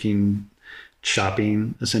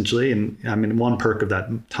shopping essentially. And I mean, one perk of that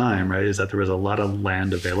time, right, is that there was a lot of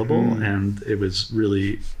land available and it was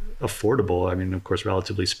really affordable. I mean, of course,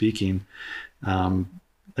 relatively speaking,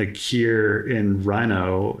 like here in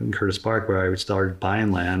Rhino in Curtis Park, where I started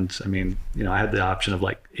buying land, I mean, I had the option of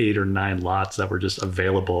 8 or 9 lots that were just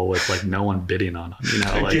available with no one bidding on them.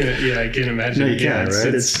 I can imagine. No, you can't,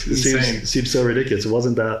 right? It seems so ridiculous. It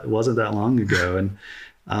wasn't that long ago.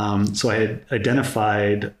 And so I had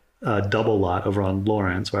identified a double lot over on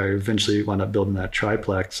Lawrence, where I eventually wound up building that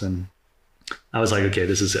triplex. And I was like, okay,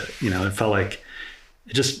 this is it. It felt like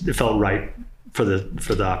it felt right for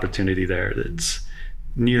the opportunity there. It's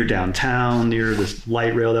near downtown, near this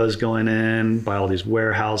light rail that was going in, by all these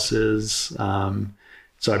warehouses.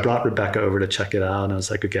 So I brought Rebecca over to check it out, and I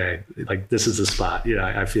was like, okay, like this is the spot. Yeah,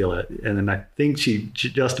 I feel it. And then I think she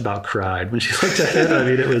just about cried when she looked at it. I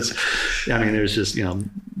mean, there was just,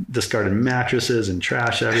 discarded mattresses and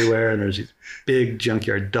trash everywhere. And there's this big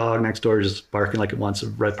junkyard dog next door just barking like it wants to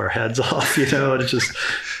rip our heads off, and it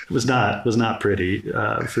was not pretty,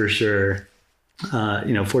 for sure.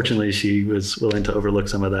 Fortunately she was willing to overlook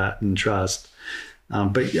some of that and trust.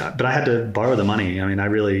 But I had to borrow the money. I mean, I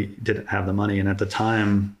really didn't have the money. And at the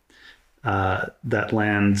time, that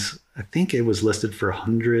land, I think it was listed for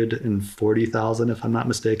 $140,000, if I'm not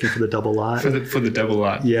mistaken, for the double lot. For the double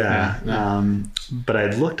lot. Yeah. But I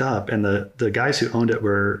looked up, and the guys who owned it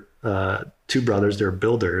were two brothers. They were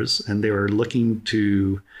builders, and they were looking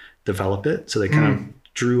to develop it. So they kind of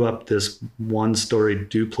drew up this one-story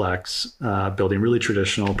duplex building, really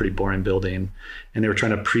traditional, pretty boring building, and they were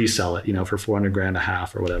trying to pre-sell it, for $400,000 a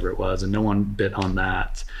half or whatever it was, and no one bit on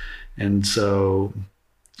that. And so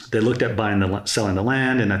they looked at selling the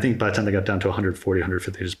land, and I think by the time they got down to 140,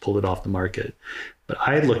 150, they just pulled it off the market. But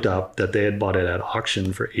I had looked up that they had bought it at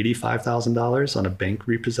auction for $85,000 on a bank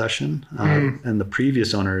repossession, and the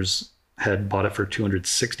previous owners had bought it for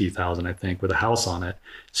 $260,000, I think, with a house on it,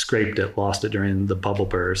 scraped it, lost it during the bubble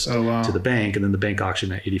burst to the bank, and then the bank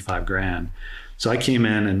auctioned at $85,000. So I came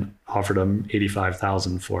in and offered them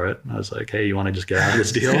 $85,000 for it. I was like, hey, you want to just get out of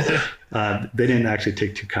this deal? They didn't actually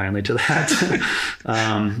take too kindly to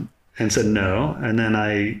that. And said no. And then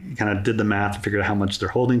I kind of did the math and figured out how much their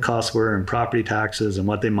holding costs were and property taxes and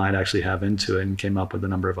what they might actually have into it, and came up with a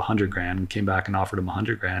number of $100,000, and came back and offered them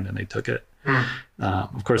 $100,000, and they took it.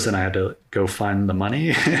 Of course, then I had to go find the money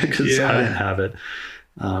because I didn't have it.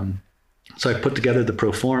 So I put together the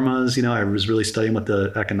pro formas. I was really studying what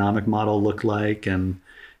the economic model looked like and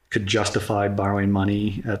could justify borrowing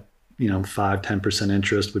money at 5-10%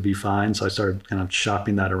 interest would be fine. So I started kind of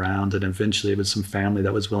shopping that around, and eventually it was some family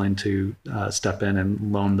that was willing to step in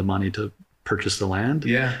and loan the money to purchase the land.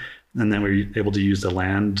 Yeah. And then we were able to use the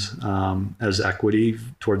land as equity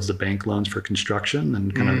towards the bank loans for construction,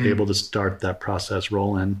 and kind of able to start that process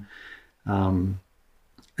rolling.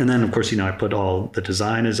 And then, of course, I put all the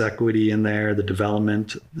design as equity in there, the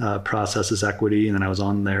development process as equity, and then I was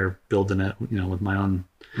on there building it, with my own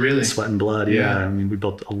sweat and blood. Yeah. I mean, we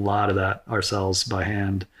built a lot of that ourselves by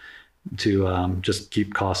hand to just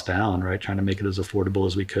keep costs down, right? Trying to make it as affordable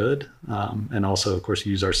as we could. And also, of course,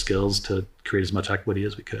 use our skills to create as much equity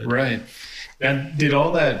as we could. Right. And did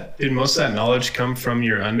most of that knowledge come from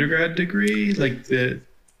your undergrad degree? Like the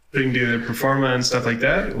putting together pro forma and stuff like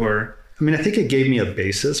that? Or? I mean, I think it gave me a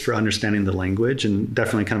basis for understanding the language, and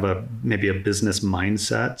definitely kind of maybe a business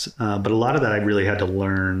mindset. But a lot of that I really had to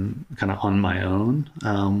learn kind of on my own.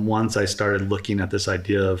 Once I started looking at this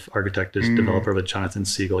idea of architect as developer with Jonathan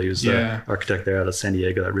Siegel. He was the architect there out of San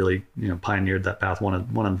Diego that really, pioneered that path, one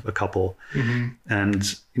of a couple. And,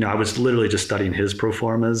 I was literally just studying his pro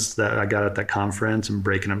formas that I got at that conference and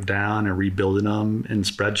breaking them down and rebuilding them in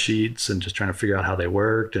spreadsheets and just trying to figure out how they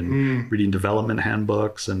worked, and reading development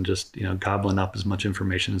handbooks and just, gobbling up as much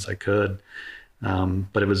information as I could.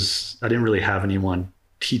 But I didn't really have anyone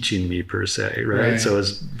teaching me per se, right? So it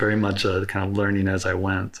was very much a kind of learning as I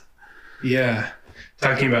went. Yeah.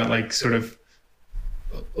 Talking about like sort of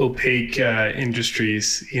opaque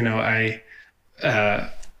industries, I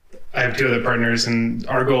have two other partners, and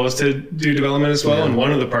our goal is to do development as well. Yeah. And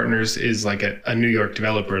one of the partners is like a New York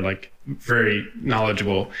developer, like very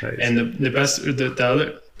knowledgeable. Nice. And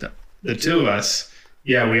the two of us,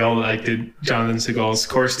 we all like did Jonathan Siegel's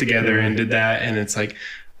course together and did that. And it's like,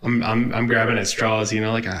 I'm grabbing at straws,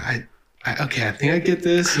 like I think I get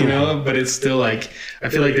this, but it's still like, I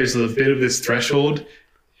feel like there's a bit of this threshold,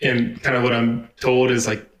 and kind of what I'm told is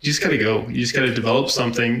like, you just got to go, you just got to develop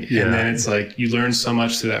something. Yeah. And then it's like, you learn so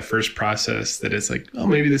much through that first process that it's like, oh,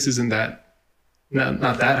 maybe this isn't not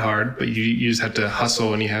that hard, but you just have to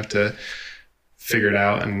hustle, and you have to figure it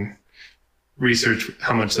out and research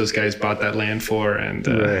how much those guys bought that land for. And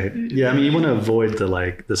right. Yeah. I mean, you want to avoid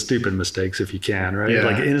the stupid mistakes if you can, right? Yeah.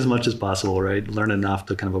 Like in as much as possible, right? Learn enough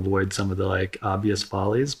to kind of avoid some of the like obvious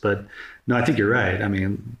follies. But no, I think you're right. I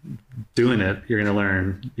mean, doing it, you're going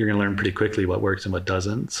to learn pretty quickly what works and what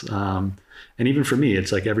doesn't. And even for me,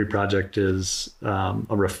 it's like every project is a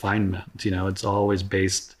refinement, it's always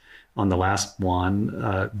based on the last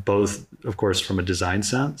one, both, of course, from a design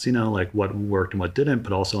sense, like what worked and what didn't,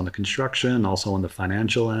 but also on the construction, also on the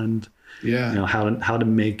financial end. Yeah. How to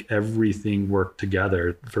make everything work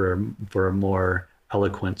together for a more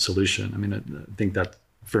eloquent solution. I mean, I think that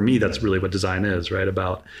for me, that's really what design is, right?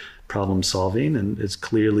 About problem solving. And as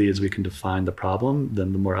clearly as we can define the problem,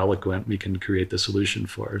 then the more eloquent we can create the solution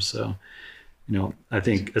for. So I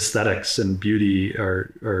think aesthetics and beauty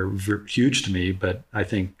are huge to me, but I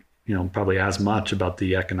think, probably as much about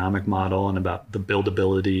the economic model and about the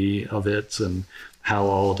buildability of it and how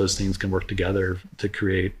all of those things can work together to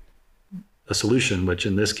create a solution, which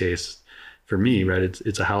in this case, for me, right,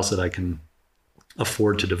 it's a house that I can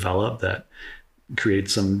afford to develop that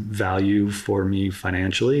creates some value for me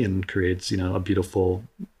financially and creates, a beautiful,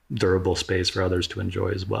 durable space for others to enjoy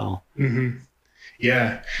as well. Mm-hmm.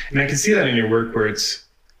 Yeah. And I can see that in your work where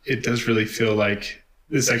it does really feel like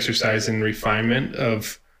this exercise in refinement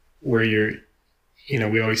of where you're,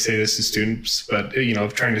 we always say this to students, but,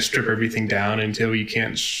 trying to strip everything down until you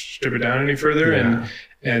can't strip it down any further. Yeah.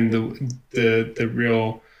 And the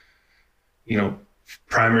real,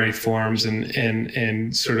 primary forms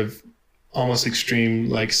and sort of almost extreme,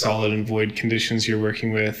 like solid and void conditions you're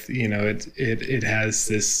working with, it has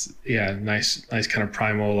this, nice kind of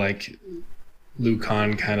primal, like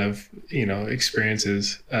Lucan kind of,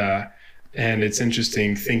 experiences. And it's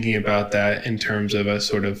interesting thinking about that in terms of a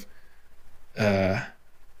sort of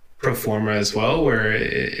pro forma as well, where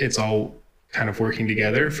it's all kind of working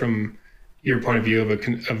together from your point of view of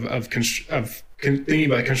thinking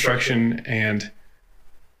about construction and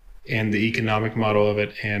the economic model of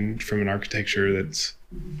it, and from an architecture that's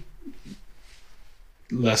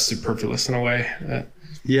less superfluous in a way.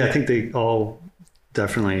 Yeah, I think they all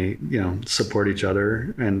definitely, support each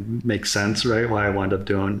other and make sense, right? Why I wind up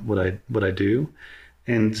doing what I do.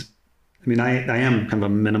 And I mean, I am kind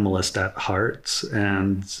of a minimalist at heart,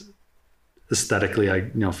 and aesthetically, I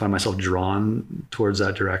find myself drawn towards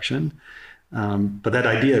that direction. But that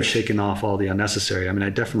idea of shaking off all the unnecessary, I mean,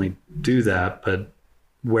 I definitely do that, but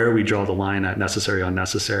where we draw the line at necessary,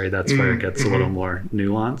 unnecessary, that's where it gets a little more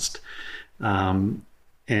nuanced. And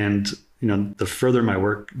the further my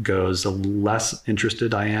work goes, the less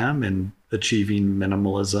interested I am in achieving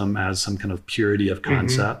minimalism as some kind of purity of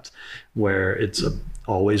concept, where it's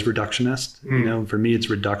always reductionist. For me, it's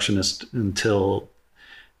reductionist until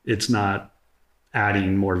it's not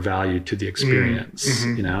adding more value to the experience,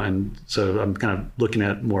 and so I'm kind of looking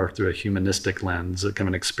at more through a humanistic lens, kind of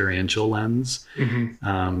an experiential lens. And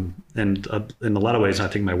in a lot of ways, I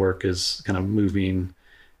think my work is kind of moving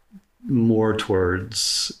more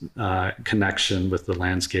towards connection with the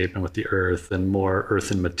landscape and with the earth, and more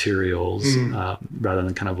earth and materials, rather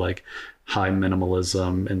than kind of like high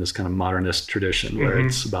minimalism in this kind of modernist tradition where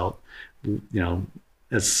it's about,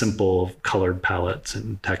 as simple colored palettes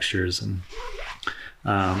and textures. And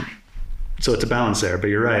so it's a balance there, but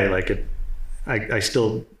you're right. Like I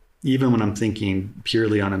still, even when I'm thinking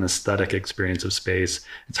purely on an aesthetic experience of space,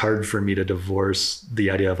 it's hard for me to divorce the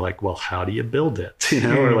idea of like, well, how do you build it?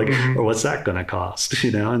 Or like, or what's that going to cost?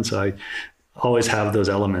 And so I always have those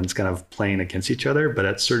elements kind of playing against each other, but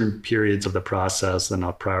at certain periods of the process, then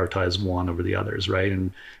I'll prioritize one over the others, right?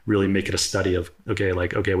 And really make it a study of, okay,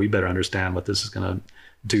 we better understand what this is going to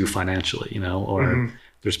do financially, or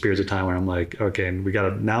there's periods of time where I'm like, okay,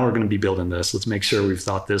 now we're going to be building this. Let's make sure we've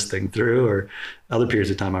thought this thing through. Or other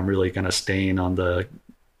periods of time, I'm really kind of staying on the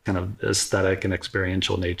kind of aesthetic and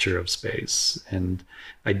experiential nature of space. And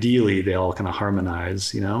ideally they all kind of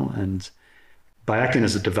harmonize, and by acting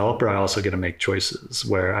as a developer, I also get to make choices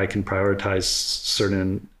where I can prioritize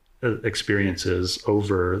certain experiences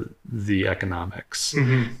over the economics,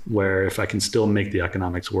 where if I can still make the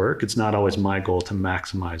economics work, it's not always my goal to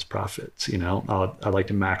maximize profits. I like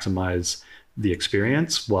to maximize the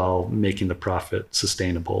experience while making the profit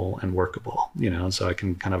sustainable and workable, so I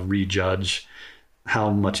can kind of rejudge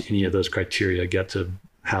how much any of those criteria get to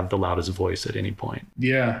have the loudest voice at any point.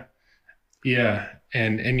 Yeah.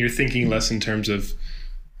 And you're thinking less in terms of,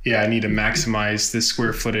 I need to maximize this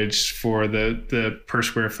square footage for the per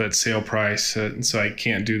square foot sale price. And so I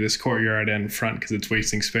can't do this courtyard in front because it's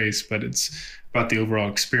wasting space, but it's about the overall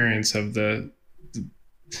experience of the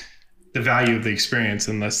value of the experience,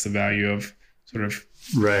 and less the value of sort of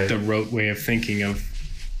the rote way of thinking of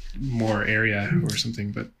more area or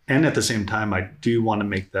something. And at the same time, I do want to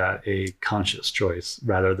make that a conscious choice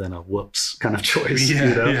rather than a whoops kind of choice.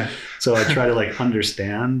 So I try to like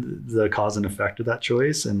understand the cause and effect of that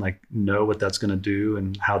choice, and like know what that's going to do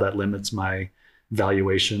and how that limits my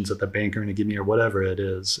valuations that the bank are going to give me or whatever it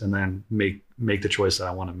is, and then make the choice that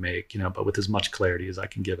I want to make, but with as much clarity as I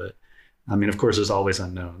can give it. I mean, of course, there's always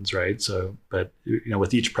unknowns, right? So, but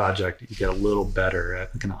with each project, you get a little better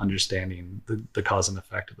at kind of understanding the cause and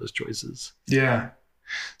effect of those choices. Yeah.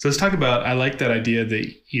 So let's talk about, I like that idea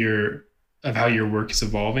that of how your work is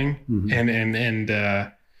evolving, and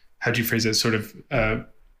how'd you phrase it? Sort of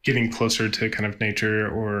getting closer to kind of nature,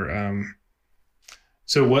 or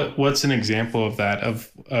So what's an example of that,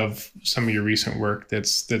 of some of your recent work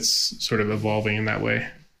that's sort of evolving in that way?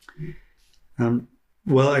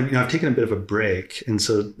 Well, I've taken a bit of a break. And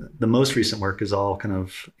so the most recent work is all kind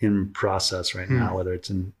of in process right now, whether it's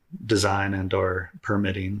in design and or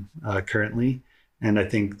permitting currently. And I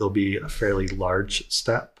think there'll be a fairly large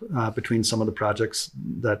step between some of the projects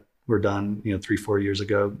that were done, 3-4 years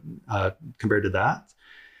ago compared to that.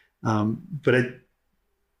 But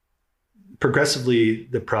progressively,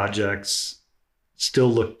 the projects still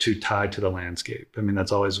look too tied to the landscape. I mean,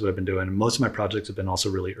 that's always what I've been doing. And most of my projects have been also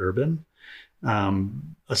really urban.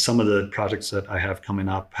 Some of the projects that I have coming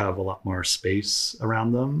up have a lot more space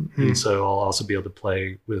around them. And so I'll also be able to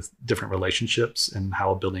play with different relationships and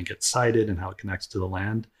how a building gets sited and how it connects to the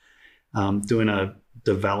land. Doing a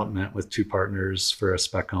development with 2 partners for a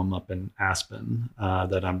spec home up in Aspen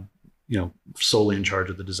that I'm, solely in charge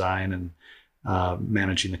of the design and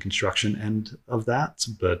managing the construction end of that,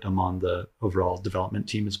 but I'm on the overall development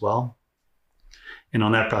team as well. And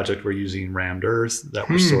on that project, we're using rammed earth that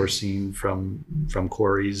we're sourcing from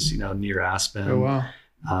quarries, near Aspen. Oh,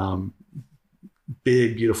 wow.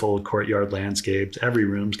 Big, beautiful courtyard landscapes. Every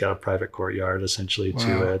room's got a private courtyard essentially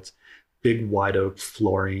to it. Big white oak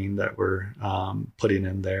flooring that we're putting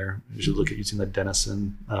in there. You should look at using the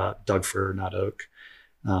Denison Doug fir, not oak.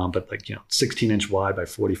 But 16-inch wide by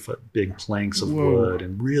 40-foot big planks of wood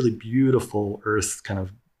and really beautiful earth kind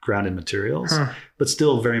of grounded materials, but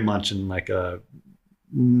still very much in like a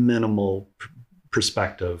minimal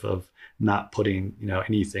perspective of not putting,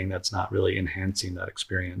 anything that's not really enhancing that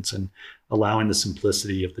experience and allowing the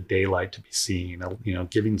simplicity of the daylight to be seen,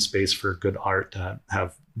 giving space for good art to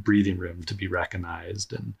have breathing room to be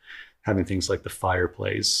recognized and having things like the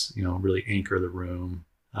fireplace, really anchor the room.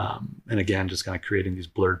 And again, just kind of creating these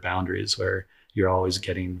blurred boundaries where you're always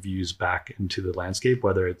getting views back into the landscape,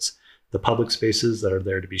 whether it's the public spaces that are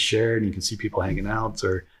there to be shared and you can see people hanging out,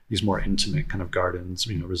 or these more intimate kind of gardens,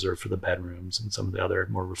 reserved for the bedrooms and some of the other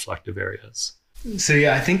more reflective areas. So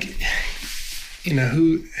yeah, I think,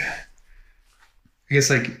 I guess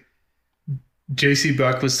like JC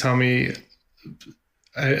Buck was telling me,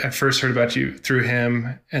 I first heard about you through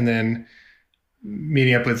him, and then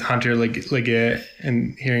meeting up with Hunter Leggett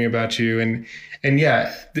and hearing about you. And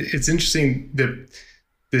yeah, it's interesting that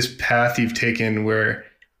this path you've taken where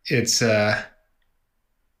it's, at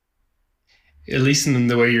least in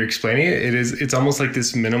the way you're explaining it, it's almost like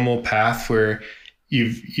this minimal path where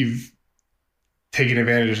you've taken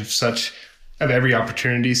advantage of every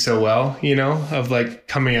opportunity so well, of like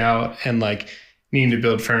coming out and like needing to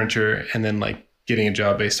build furniture and then like getting a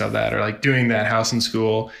job based on that, or like doing that house in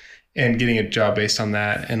school and getting a job based on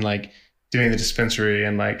that, and like doing the dispensary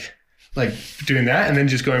and like doing that, and then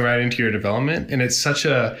just going right into your development. And it's such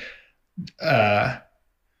a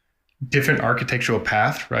different architectural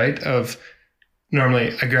path, right? Of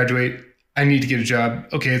normally I graduate, I need to get a job.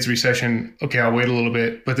 Okay, it's a recession. Okay, I'll wait a little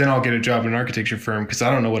bit, but then I'll get a job in an architecture firm because I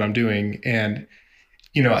don't know what I'm doing. And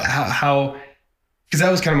how because that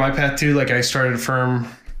was kind of my path too. Like I started a firm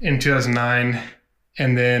in 2009,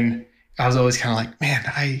 and then I was always kind of like,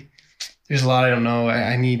 man, there's a lot I don't know.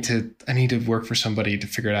 I need to work for somebody to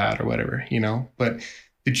figure it out or whatever, But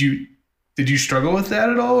did you struggle with that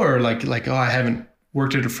at all, or like oh, I haven't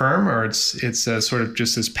worked at a firm, or it's sort of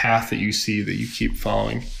just this path that you see that you keep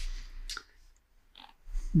following?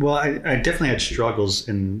 Well, I definitely had struggles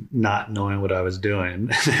in not knowing what I was doing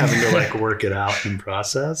and having to like work it out in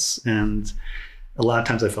process. And a lot of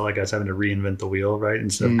times I felt like I was having to reinvent the wheel, right?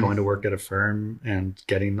 Instead of going to work at a firm and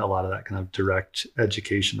getting a lot of that kind of direct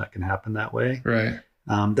education that can happen that way. Right.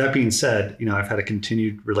 That being said, I've had a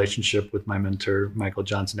continued relationship with my mentor, Michael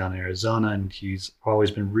Johnson, down in Arizona, and he's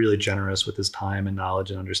always been really generous with his time and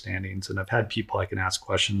knowledge and understandings. And I've had people I can ask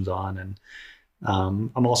questions on. And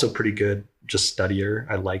I'm also pretty good just studier.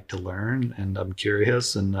 I like to learn and I'm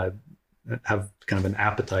curious, and I have kind of an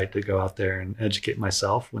appetite to go out there and educate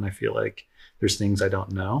myself when I feel like there's things I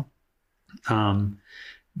don't know.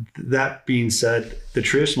 That being said, the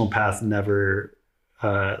traditional path never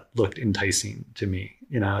looked enticing to me.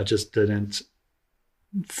 It just didn't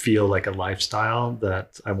feel like a lifestyle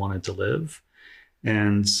that I wanted to live.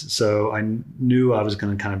 And so I knew I was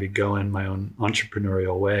going to kind of be going my own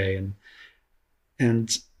entrepreneurial way.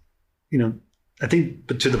 And I think,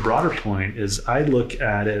 but to the broader point is I look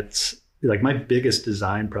at it like my biggest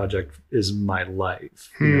design project is my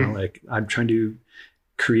life. Like I'm trying to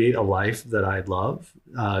create a life that I love,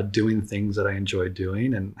 doing things that I enjoy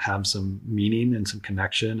doing and have some meaning and some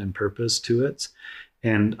connection and purpose to it.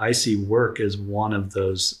 And I see work as one of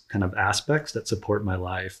those kind of aspects that support my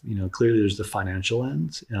life. Clearly there's the financial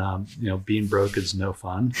end. Being broke is no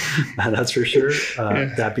fun. That's for sure.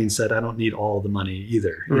 That being said, I don't need all the money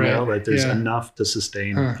either. Like there's enough to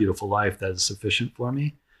sustain a beautiful life that is sufficient for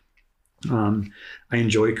me. I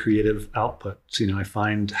enjoy creative outputs. I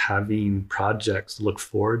find having projects to look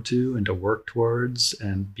forward to and to work towards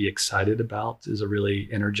and be excited about is a really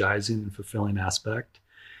energizing and fulfilling aspect.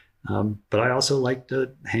 But I also like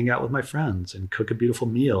to hang out with my friends and cook a beautiful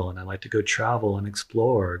meal. And I like to go travel and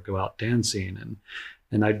explore, go out dancing.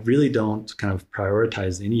 And I really don't kind of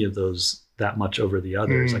prioritize any of those that much over the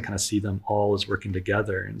others. I kind of see them all as working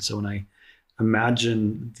together. And so when I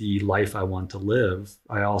imagine the life I want to live,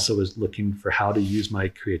 I also was looking for how to use my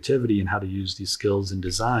creativity and how to use these skills in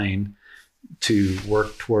design to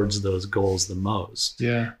work towards those goals the most.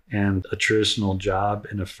 Yeah. And a traditional job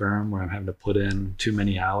in a firm where I'm having to put in too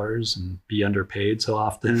many hours and be underpaid so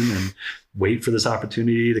often and wait for this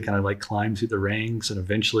opportunity to kind of like climb through the ranks and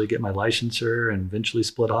eventually get my licensure and eventually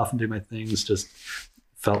split off and do my things just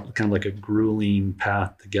felt kind of like a grueling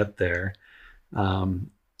path to get there.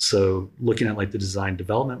 So looking at like the design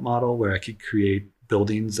development model where I could create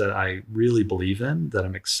buildings that I really believe in, that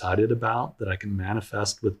I'm excited about, that I can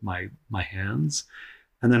manifest with my hands.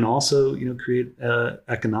 And then also, create an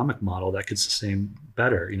economic model that could sustain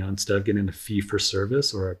better, instead of getting a fee for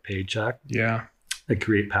service or a paycheck. Yeah. I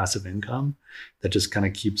create passive income that just kind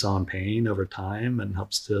of keeps on paying over time and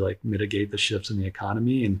helps to like mitigate the shifts in the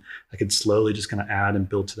economy. And I could slowly just kind of add and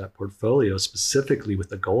build to that portfolio, specifically with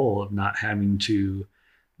the goal of not having to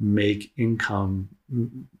make income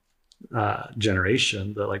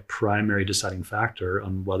generation the like primary deciding factor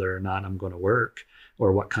on whether or not I'm going to work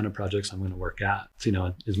or what kind of projects I'm going to work at.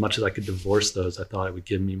 So, as much as I could divorce those, I thought it would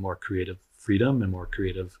give me more creative freedom and more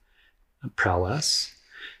creative prowess.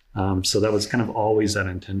 So that was kind of always that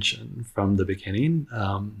intention from the beginning.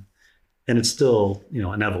 And it's still,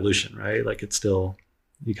 an evolution, right? Like it's still,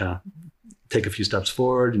 you kind of take a few steps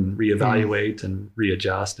forward and reevaluate and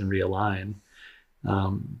readjust and realign.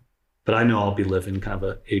 But I know I'll be living kind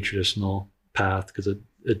of a traditional path because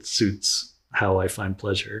it suits how I find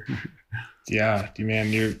pleasure. Yeah,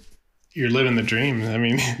 man, you're living the dream. I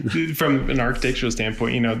mean, from an architectural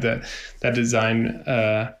standpoint, that design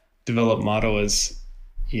develop model is,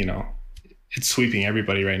 it's sweeping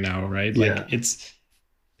everybody right now, right? Like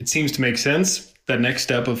it seems to make sense. That next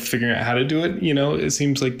step of figuring out how to do it, it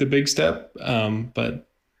seems like the big step. But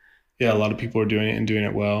yeah, a lot of people are doing it and doing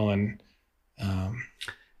it well. And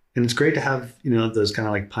it's great to have, those kind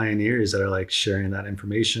of like pioneers that are like sharing that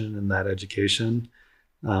information and that education.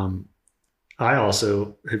 I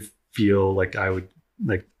also feel like I would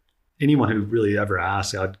like anyone who really ever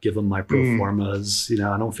asks, I'd give them my pro formas.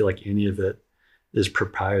 I don't feel like any of it is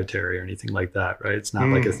proprietary or anything like that, right? It's not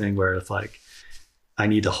like a thing where it's like, I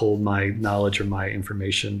need to hold my knowledge or my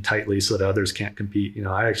information tightly so that others can't compete.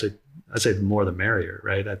 I say the more the merrier,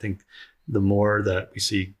 right? I think the more that we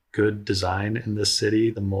see good design in this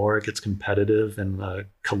city, the more it gets competitive and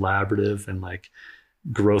collaborative and like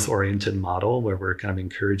growth oriented model where we're kind of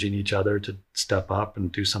encouraging each other to step up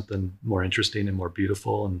and do something more interesting and more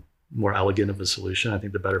beautiful and more elegant of a solution. I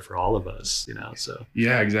think the better for all of us, so.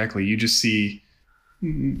 Yeah, exactly. You just see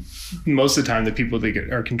most of the time the people that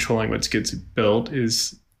are controlling what gets built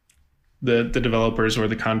is the developers or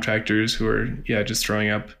the contractors who are, just throwing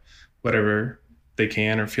up whatever they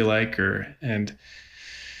can or feel like,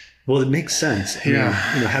 well, it makes sense.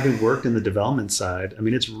 Having worked in the development side, I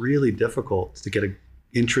mean, it's really difficult to get an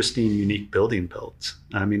interesting, unique building built.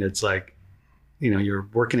 I mean, it's like, you're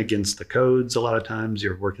working against the codes a lot of times.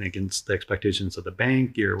 You're working against the expectations of the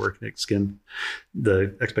bank. You're working against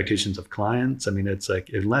the expectations of clients. I mean, it's like,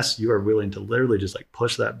 unless you are willing to literally just like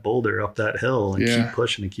push that boulder up that hill and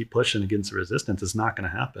keep pushing against the resistance, it's not going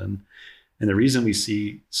to happen. And the reason we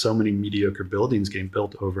see so many mediocre buildings getting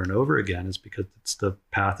built over and over again is because it's the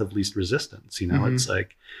path of least resistance. It's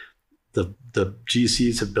like the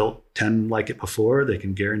GCs have built 10 like it before. They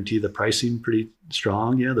can guarantee the pricing pretty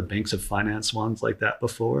strong. The banks have financed ones like that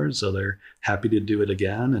before. So they're happy to do it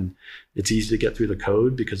again. And it's easy to get through the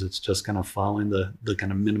code because it's just kind of following the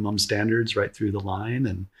kind of minimum standards right through the line.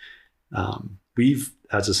 And we've,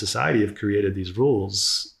 as a society, have created these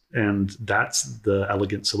rules. And that's the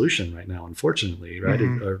elegant solution right now, unfortunately, right?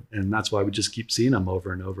 And that's why we just keep seeing them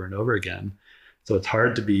over and over and over again. So it's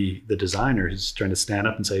hard to be the designer who's trying to stand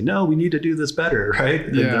up and say, no, we need to do this better, right?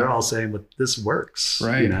 And they're all saying, well, this works,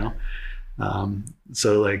 right?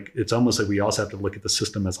 So like, it's almost like we also have to look at the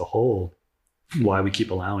system as a whole, why we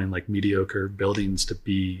keep allowing like mediocre buildings to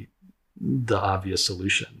be the obvious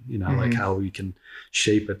solution, like how we can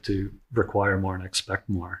shape it to require more and expect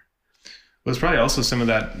more. Well, it's probably also some of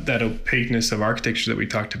that opaqueness of architecture that we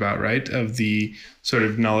talked about, right? Of the sort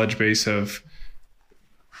of knowledge base of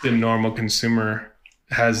the normal consumer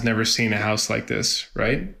has never seen a house like this,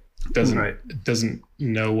 right? Doesn't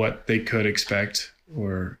know what they could expect,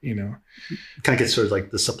 or kind of gets sort of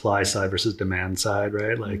like the supply side versus demand side,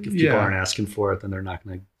 right? Like if people aren't asking for it, then they're not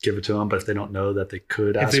going to give it to them. But if they don't know that they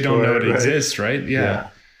could ask for it, if they don't know it exists, right? Yeah.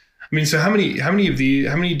 I mean, so how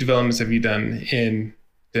many developments have you done in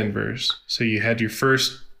Denver's? So you had your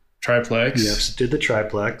first triplex. Yes, did the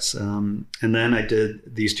triplex. And then I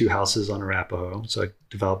did these 2 houses on Arapahoe. So I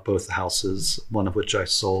developed both the houses, one of which I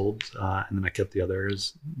sold, and then I kept the other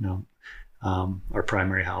as, our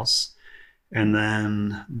primary house. And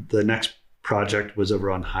then the next project was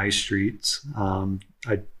over on High Street.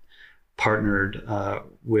 I partnered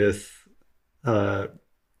with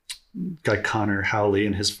guy Connor Howley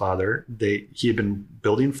and his father. He had been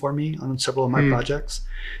building for me on several of my projects.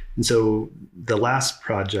 And so the last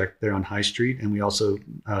project there on High Street, and we also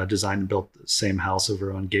designed and built the same house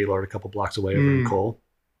over on Gaylord, a couple blocks away over in Cole.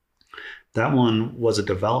 That one was a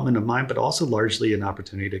development of mine, but also largely an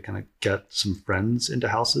opportunity to kind of get some friends into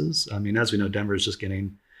houses. I mean, as we know, Denver is just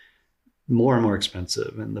getting more and more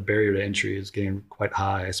expensive, and the barrier to entry is getting quite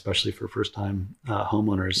high, especially for first-time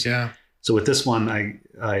homeowners. Yeah. So with this one,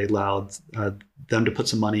 I allowed them to put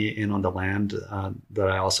some money in on the land that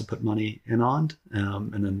I also put money in on.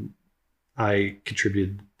 And then I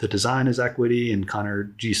contributed the design as equity, and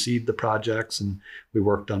Connor GC'd the projects, and we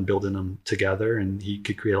worked on building them together, and he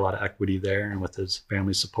could create a lot of equity there. And with his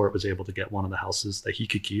family support, was able to get one of the houses that he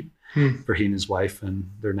could keep for he and his wife and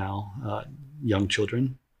their now young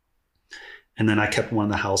children. And then I kept one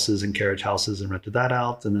of the houses in Carriage Houses and rented that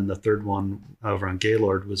out. And then the third one over on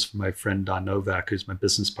Gaylord was for my friend Don Novak, who's my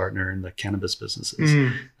business partner in the cannabis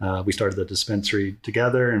businesses. We started the dispensary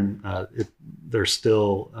together, and they're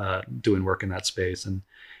still doing work in that space. And,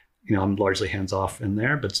 I'm largely hands off in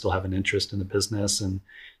there, but still have an interest in the business. And,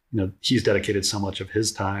 he's dedicated so much of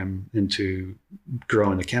his time into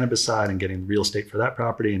growing the cannabis side and getting real estate for that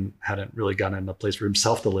property, and hadn't really gotten in a place for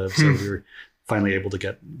himself to live. So we were finally able to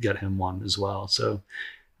get him one as well. So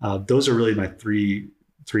those are really my three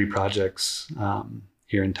projects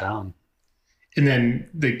here in town. And then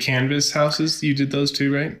the canvas houses, you did those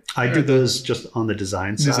too, right? I did those just on the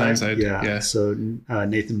design side. Design side, yeah. So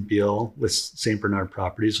Nathan Beal with St. Bernard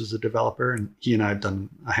Properties was a developer, and he and I have done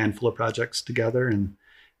a handful of projects together. And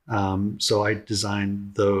so I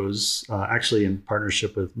designed those actually in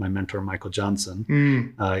partnership with my mentor, Michael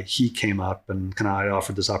Johnson. He came up and I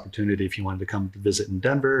offered this opportunity if he wanted to come to visit in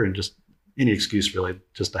Denver, and just any excuse really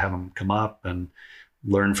just to have him come up and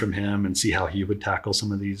learn from him and see how he would tackle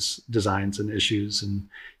some of these designs and issues. And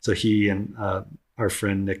so he and our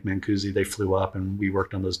friend Nick Mancusi, they flew up and we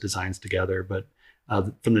worked on those designs together. But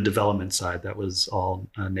from the development side, that was all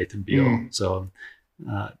Nathan Beal. So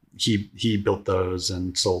he built those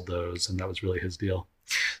and sold those, and that was really his deal.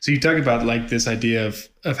 So you talk about like this idea of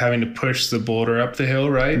having to push the boulder up the hill,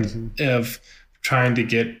 right? Of trying to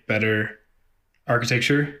get better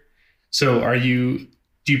architecture. So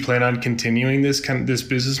do you plan on continuing this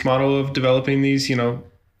business model of developing these,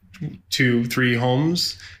 2-3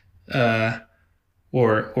 homes,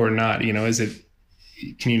 or not?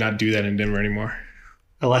 Can you not do that in Denver anymore?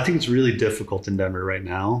 Well, I think it's really difficult in Denver right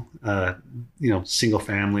now. Single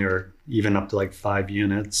family or even up to like 5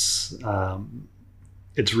 units.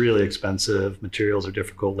 It's really expensive. Materials are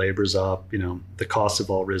difficult. Labor's up. The costs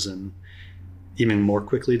have all risen even more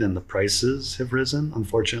quickly than the prices have risen,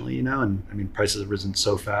 unfortunately, and prices have risen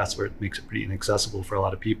so fast where it makes it pretty inaccessible for a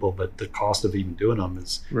lot of people, but the cost of even doing them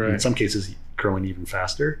is in some cases growing even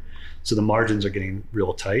faster. So the margins are getting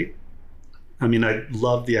real tight. I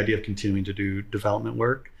love the idea of continuing to do development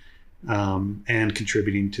work and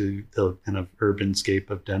contributing to the kind of urbanscape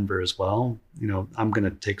of Denver as well. I'm going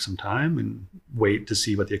to take some time and wait to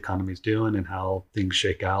see what the economy is doing and how things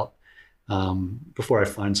shake out before I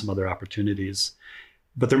find some other opportunities.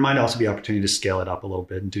 But there might also be opportunity to scale it up a little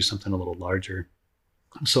bit and do something a little larger.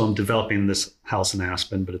 So I'm developing this house in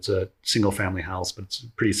Aspen, but it's a single family house, but it's a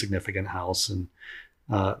pretty significant house and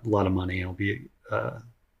a lot of money. It'll be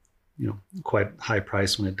quite high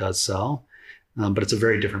price when it does sell. But it's a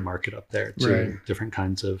very different market up there too. Right. Different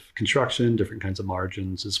kinds of construction, different kinds of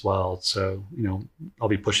margins as well. So, I'll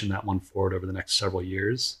be pushing that one forward over the next several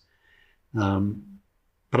years.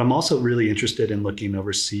 But I'm also really interested in looking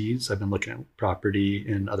overseas. I've been looking at property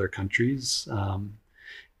in other countries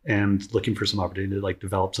and looking for some opportunity to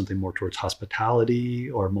develop something more towards hospitality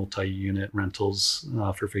or multi-unit rentals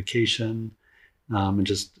for vacation, and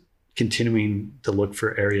just continuing to look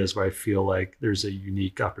for areas where I feel like there's a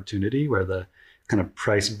unique opportunity where the kind of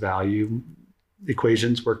price value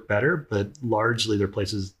equations work better, but largely they're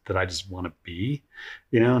places that I just want to be,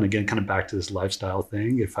 and again, kind of back to this lifestyle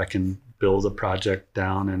thing. If I can build a project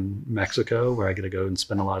down in Mexico where I get to go and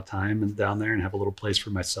spend a lot of time and down there and have a little place for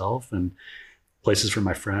myself and places for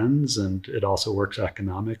my friends, and it also works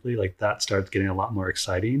economically, like that starts getting a lot more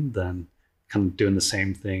exciting than kind of doing the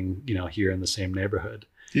same thing, here in the same neighborhood.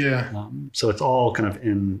 Yeah. So it's all kind of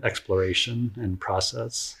in exploration and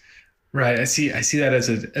process. Right. I see that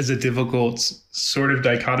as a difficult sort of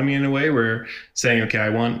dichotomy in a way, where saying, okay, I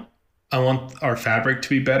want our fabric to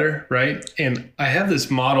be better, right? And I have this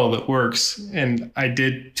model that works, and I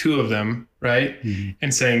did 2 of them, right? Mm-hmm.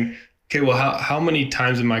 And saying, okay, well, how many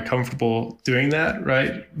times am I comfortable doing that,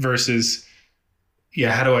 right? Versus,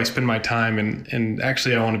 how do I spend my time? And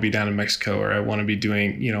actually, I want to be down in Mexico, or I want to be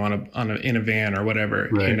doing, in a van or whatever,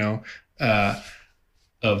 right.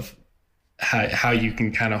 Of how you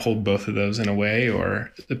can kind of hold both of those in a way,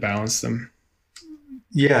 or balance them.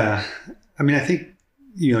 Yeah. I mean, I think,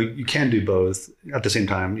 you can do both at the same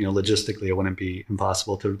time. Logistically, it wouldn't be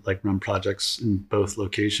impossible to like run projects in both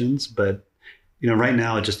locations, but right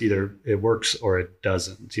now it just either it works or it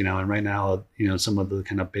doesn't, and right now, some of the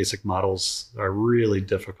kind of basic models are really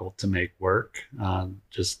difficult to make work.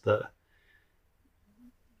 Just the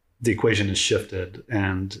equation is shifted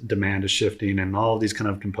and demand is shifting, and all of these kind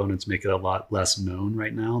of components make it a lot less known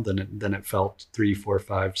right now than it felt 3, 4,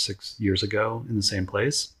 5, 6 years ago in the same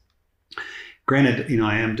place. Granted,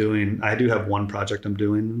 I do have one project I'm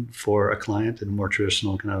doing for a client in a more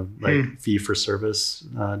traditional kind of like fee for service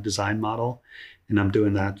design model. And I'm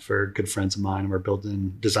doing that for good friends of mine. And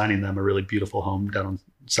we're designing them a really beautiful home down on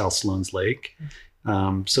South Sloan's Lake.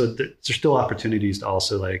 So there's still opportunities to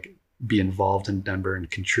also like be involved in Denver and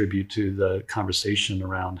contribute to the conversation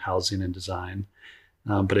around housing and design.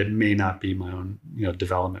 But it may not be my own,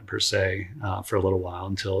 development per se for a little while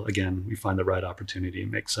until, again, we find the right opportunity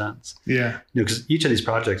and makes sense. Yeah. Because each of these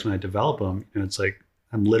projects, when I develop them, it's like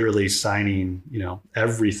I'm literally signing,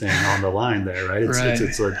 everything on the line there, right?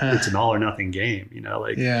 It's an all or nothing game,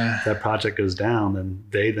 if that project goes down, then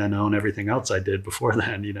they then own everything else I did before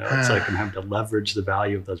then, it's like I'm having to leverage the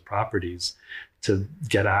value of those properties to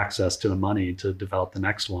get access to the money to develop the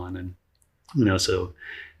next one. And, so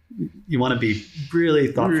you want to be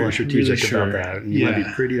really thoughtful and strategic about that. And you want to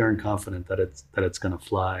be pretty darn confident that it's going to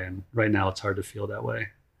fly. And right now it's hard to feel that way.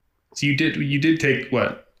 So you did take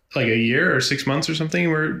what, like a year or 6 months or something?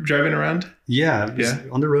 We're driving around. Yeah.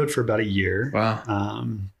 On the road for about a year. Wow.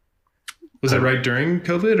 Was it right during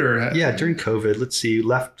COVID or? Yeah, during COVID. Let's see.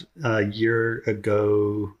 Left a year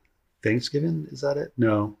ago, Thanksgiving. Is that it?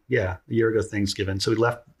 No. Yeah. A year ago, Thanksgiving. So we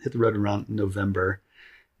hit the road around November,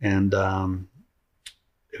 and,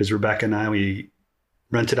 it was Rebecca and I, we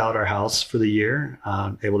rented out our house for the year,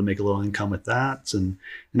 able to make a little income with that. And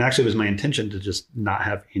actually it was my intention to just not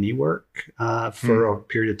have any work for a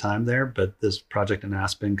period of time there. But this project in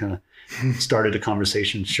Aspen kind of started a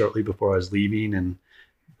conversation shortly before I was leaving, and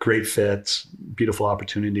great fit, beautiful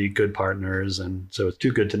opportunity, good partners. And so it's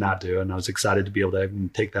too good to not do. And I was excited to be able to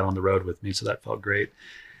take that on the road with me. So that felt great.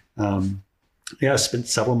 I spent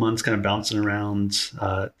several months kind of bouncing around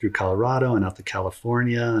through Colorado and out to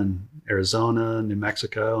California and Arizona, New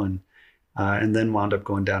Mexico, and then wound up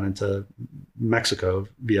going down into Mexico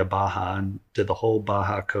via Baja and did the whole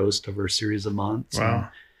Baja coast over a series of months. Wow.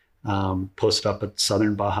 And, posted up at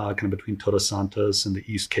southern Baja, kind of between Todos Santos and the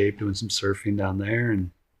East Cape, doing some surfing down there,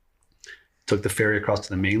 and took the ferry across to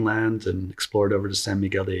the mainland and explored over to San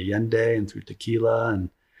Miguel de Allende and through Tequila and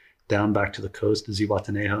down back to the coast to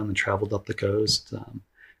Zihuatanejo, and then traveled up the coast,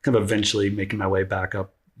 kind of eventually making my way back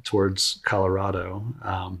up towards Colorado,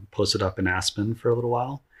 posted up in Aspen for a little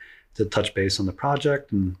while to touch base on the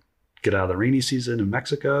project and get out of the rainy season in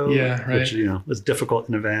Mexico, which, was difficult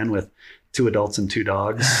in a van with 2 adults and 2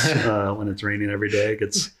 dogs. When it's raining every day, it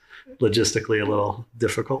gets logistically a little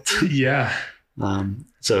difficult. Yeah.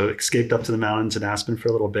 So escaped up to the mountains in Aspen for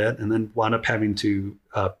a little bit, and then wound up having to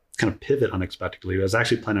kind of pivot unexpectedly. I was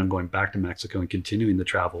actually planning on going back to Mexico and continuing the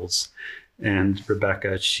travels. And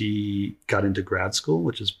Rebecca, she got into grad school,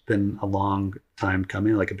 which has been a long time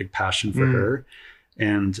coming, like a big passion for her.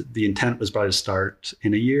 And the intent was probably to start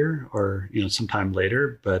in a year or, sometime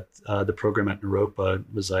later. But the program at Naropa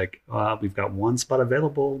was like, we've got one spot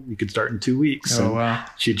available. You could start in 2 weeks. Oh, wow.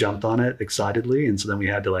 She jumped on it excitedly. And so then we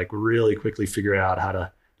had to really quickly figure out how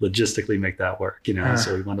to logistically make that work,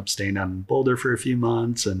 So we wound up staying down in Boulder for a few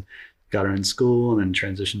months and got her in school, and then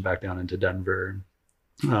transitioned back down into Denver.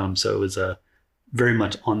 So it was a very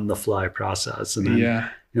much on the fly process. And then,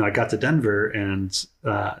 I got to Denver, and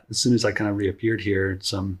as soon as I kind of reappeared here,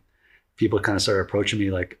 some people kind of started approaching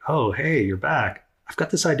me like, "Oh, hey, you're back. I've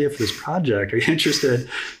got this idea for this project. Are you interested?"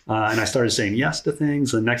 And I started saying yes to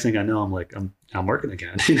things. And the next thing I know, I'm like, I'm working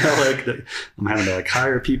again. I'm having to like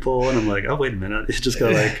hire people, and I'm like, oh, wait a minute. It's just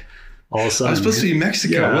got like all of a sudden. I'm supposed to be in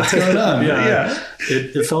Mexico. What's going on?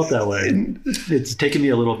 It felt that way. It's taken me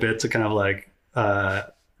a little bit to kind of like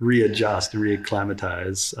readjust and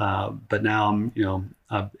reacclimatize. But now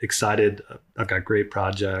I'm excited. I've got great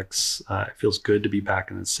projects. It feels good to be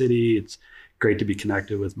back in the city. It's great to be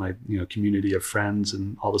connected with my community of friends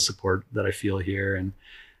and all the support that I feel here. And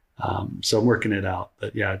so I'm working it out.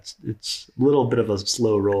 But yeah, it's a little bit of a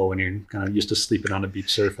slow roll when you're kind of used to sleeping on a beach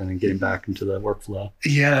surfing and getting back into the workflow.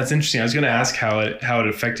 Yeah, that's interesting. I was going to ask how it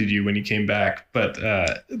affected you when you came back, but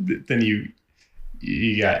then you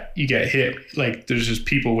got hit. Like there's just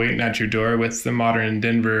people waiting at your door with the Modern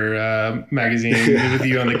Denver magazine with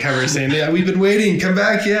you on the cover saying, "Yeah, we've been waiting. Come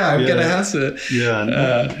back. Yeah, I'm gonna have to." Yeah,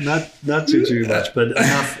 not too much, but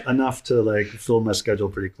enough to like fill my schedule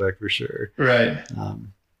pretty quick for sure. Right.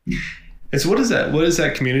 And so what does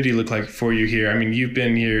that community look like for you here? I mean, you've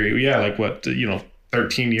been here, like what,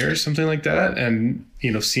 13 years, something like that, and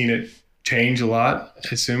seen it change a lot, I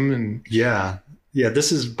assume. And yeah,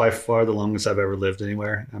 this is by far the longest I've ever lived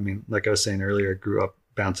anywhere. I mean, like I was saying earlier, I grew up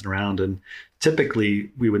bouncing around, and typically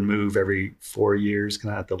we would move every 4 years,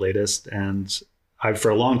 kind of at the latest. And for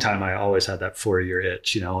a long time, I always had that 4-year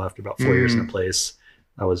itch. After about 4 years in a place,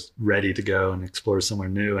 I was ready to go and explore somewhere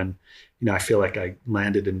new. And I feel like I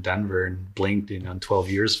landed in Denver and blinked, and 12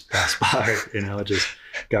 years passed by. It just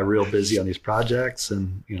got real busy on these projects,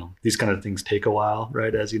 and these kind of things take a while,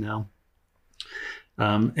 right? As you know,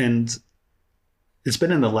 and it's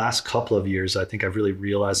been in the last couple of years, I think I've really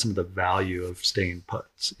realized some of the value of staying put.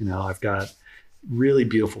 I've got really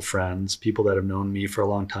beautiful friends, people that have known me for a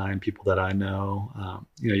long time, people that I know.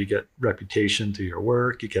 You get reputation through your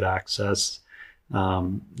work, you get access,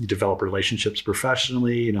 you develop relationships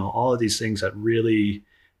professionally, all of these things that really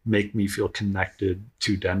make me feel connected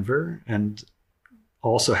to Denver. And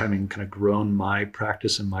also having kind of grown my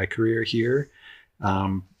practice and my career here,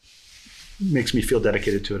 makes me feel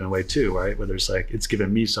dedicated to it in a way too, right? Where there's like, it's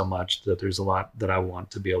given me so much that there's a lot that I want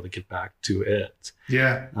to be able to get back to it.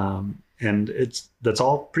 Yeah. And that's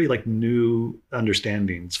all pretty like new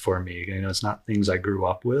understandings for me. It's not things I grew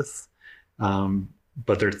up with,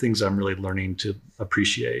 but they're things I'm really learning to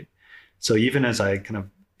appreciate. So even as I kind of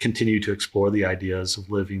continue to explore the ideas of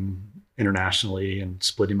living internationally and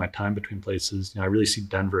splitting my time between places, I really see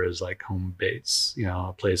Denver as like home base,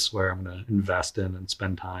 a place where I'm going to invest in and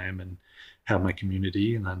spend time and have my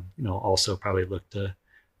community. And then, also probably look to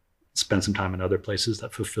spend some time in other places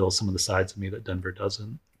that fulfill some of the sides of me that Denver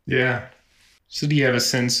doesn't. Yeah. So do you have a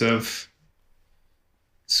sense of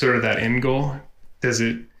sort of that end goal? Does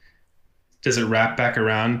it wrap back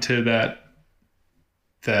around to that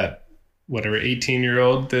whatever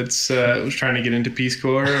 18-year-old that's was trying to get into Peace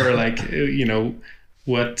Corps, or like,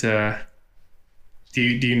 what do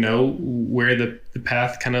you know where the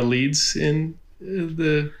path kind of leads in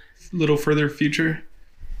the little further future?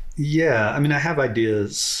 Yeah, I mean, I have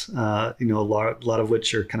ideas, a lot of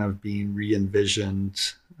which are kind of being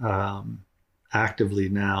re-envisioned actively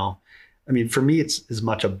now. I mean, for me, it's as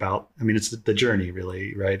much about, it's the journey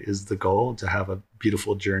really, right? Is the goal to have a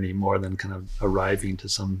beautiful journey more than kind of arriving to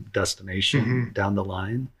some destination down the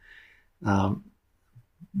line.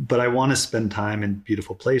 But I want to spend time in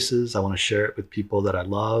beautiful places. I want to share it with people that I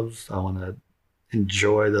love. I want to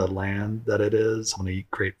enjoy the land that it is. I want to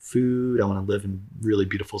eat great food. I want to live in really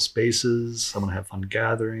beautiful spaces. I want to have fun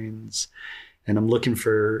gatherings. And I'm looking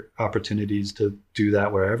for opportunities to do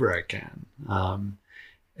that wherever I can.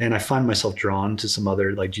 And I find myself drawn to some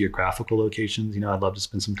other like geographical locations. I'd love to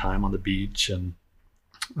spend some time on the beach, and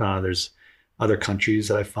there's other countries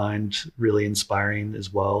that I find really inspiring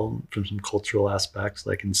as well from some cultural aspects,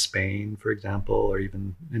 like in Spain, for example, or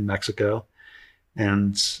even in Mexico.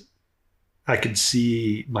 And I could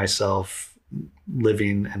see myself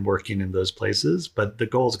living and working in those places, but the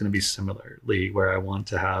goal is going to be similarly, where I want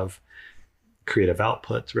to have creative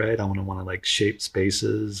output, right? I want to like shape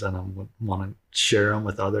spaces, and I want to share them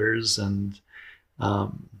with others, and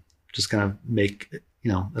just kind of make,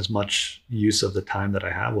 as much use of the time that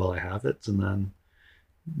I have while I have it, and then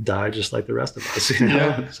die just like the rest of us,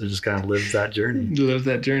 Yeah. So just kind of live that journey. Live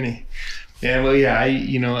that journey. Yeah. Well, yeah,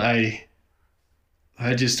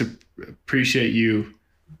 I just appreciate you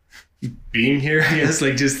being here. I guess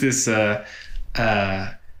like just this,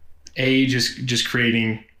 just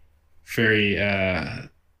creating very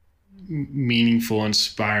meaningful,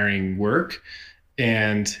 inspiring work,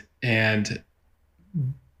 and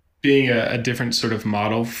being a different sort of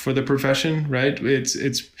model for the profession, right?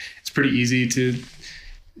 It's pretty easy to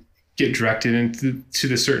get directed into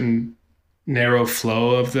the certain narrow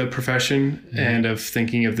flow of the profession and of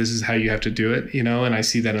thinking of this is how you have to do it, and I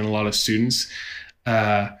see that in a lot of students,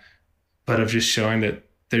 but of just showing that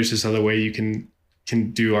there's this other way you can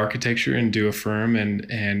do architecture and do a firm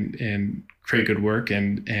and create good work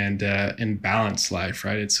and balance life,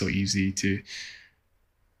 right? It's so easy to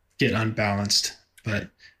get unbalanced, but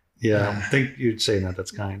I think you'd say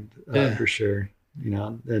that's kind, for sure.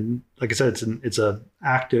 And like I said, it's a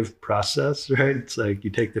active process, right? It's like you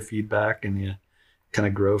take the feedback and you kind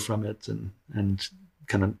of grow from it and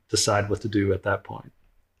kind of decide what to do at that point.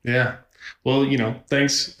 Yeah. Well,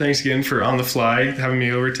 thanks again for on the fly having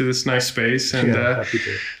me over to this nice space, and happy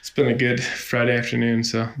to. It's been a good Friday afternoon.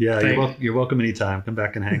 So you're welcome anytime. Come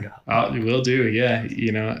back and hang out. Will do. Yeah.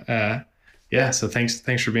 So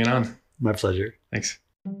thanks for being on. My pleasure. Thanks.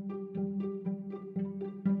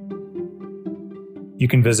 You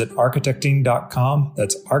can visit architecting.com,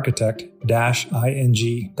 that's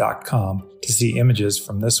architect-ing.com, to see images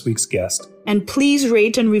from this week's guest. And please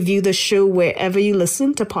rate and review the show wherever you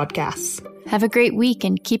listen to podcasts. Have a great week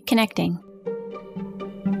and keep connecting.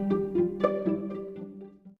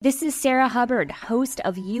 This is Sarah Hubbard, host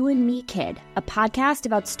of You and Me Kid, a podcast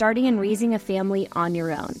about starting and raising a family on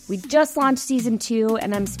your own. We just launched season 2,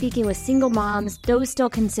 and I'm speaking with single moms, those still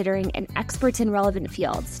considering, and experts in relevant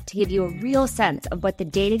fields to give you a real sense of what the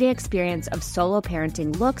day-to-day experience of solo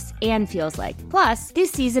parenting looks and feels like. Plus, this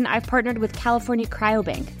season, I've partnered with California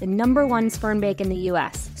Cryobank, the #1 sperm bank in the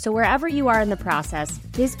U.S. So wherever you are in the process,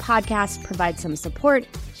 this podcast provides some support,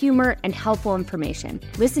 humor, and helpful information.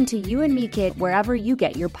 Listen to You and Me Kid wherever you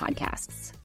get your podcasts.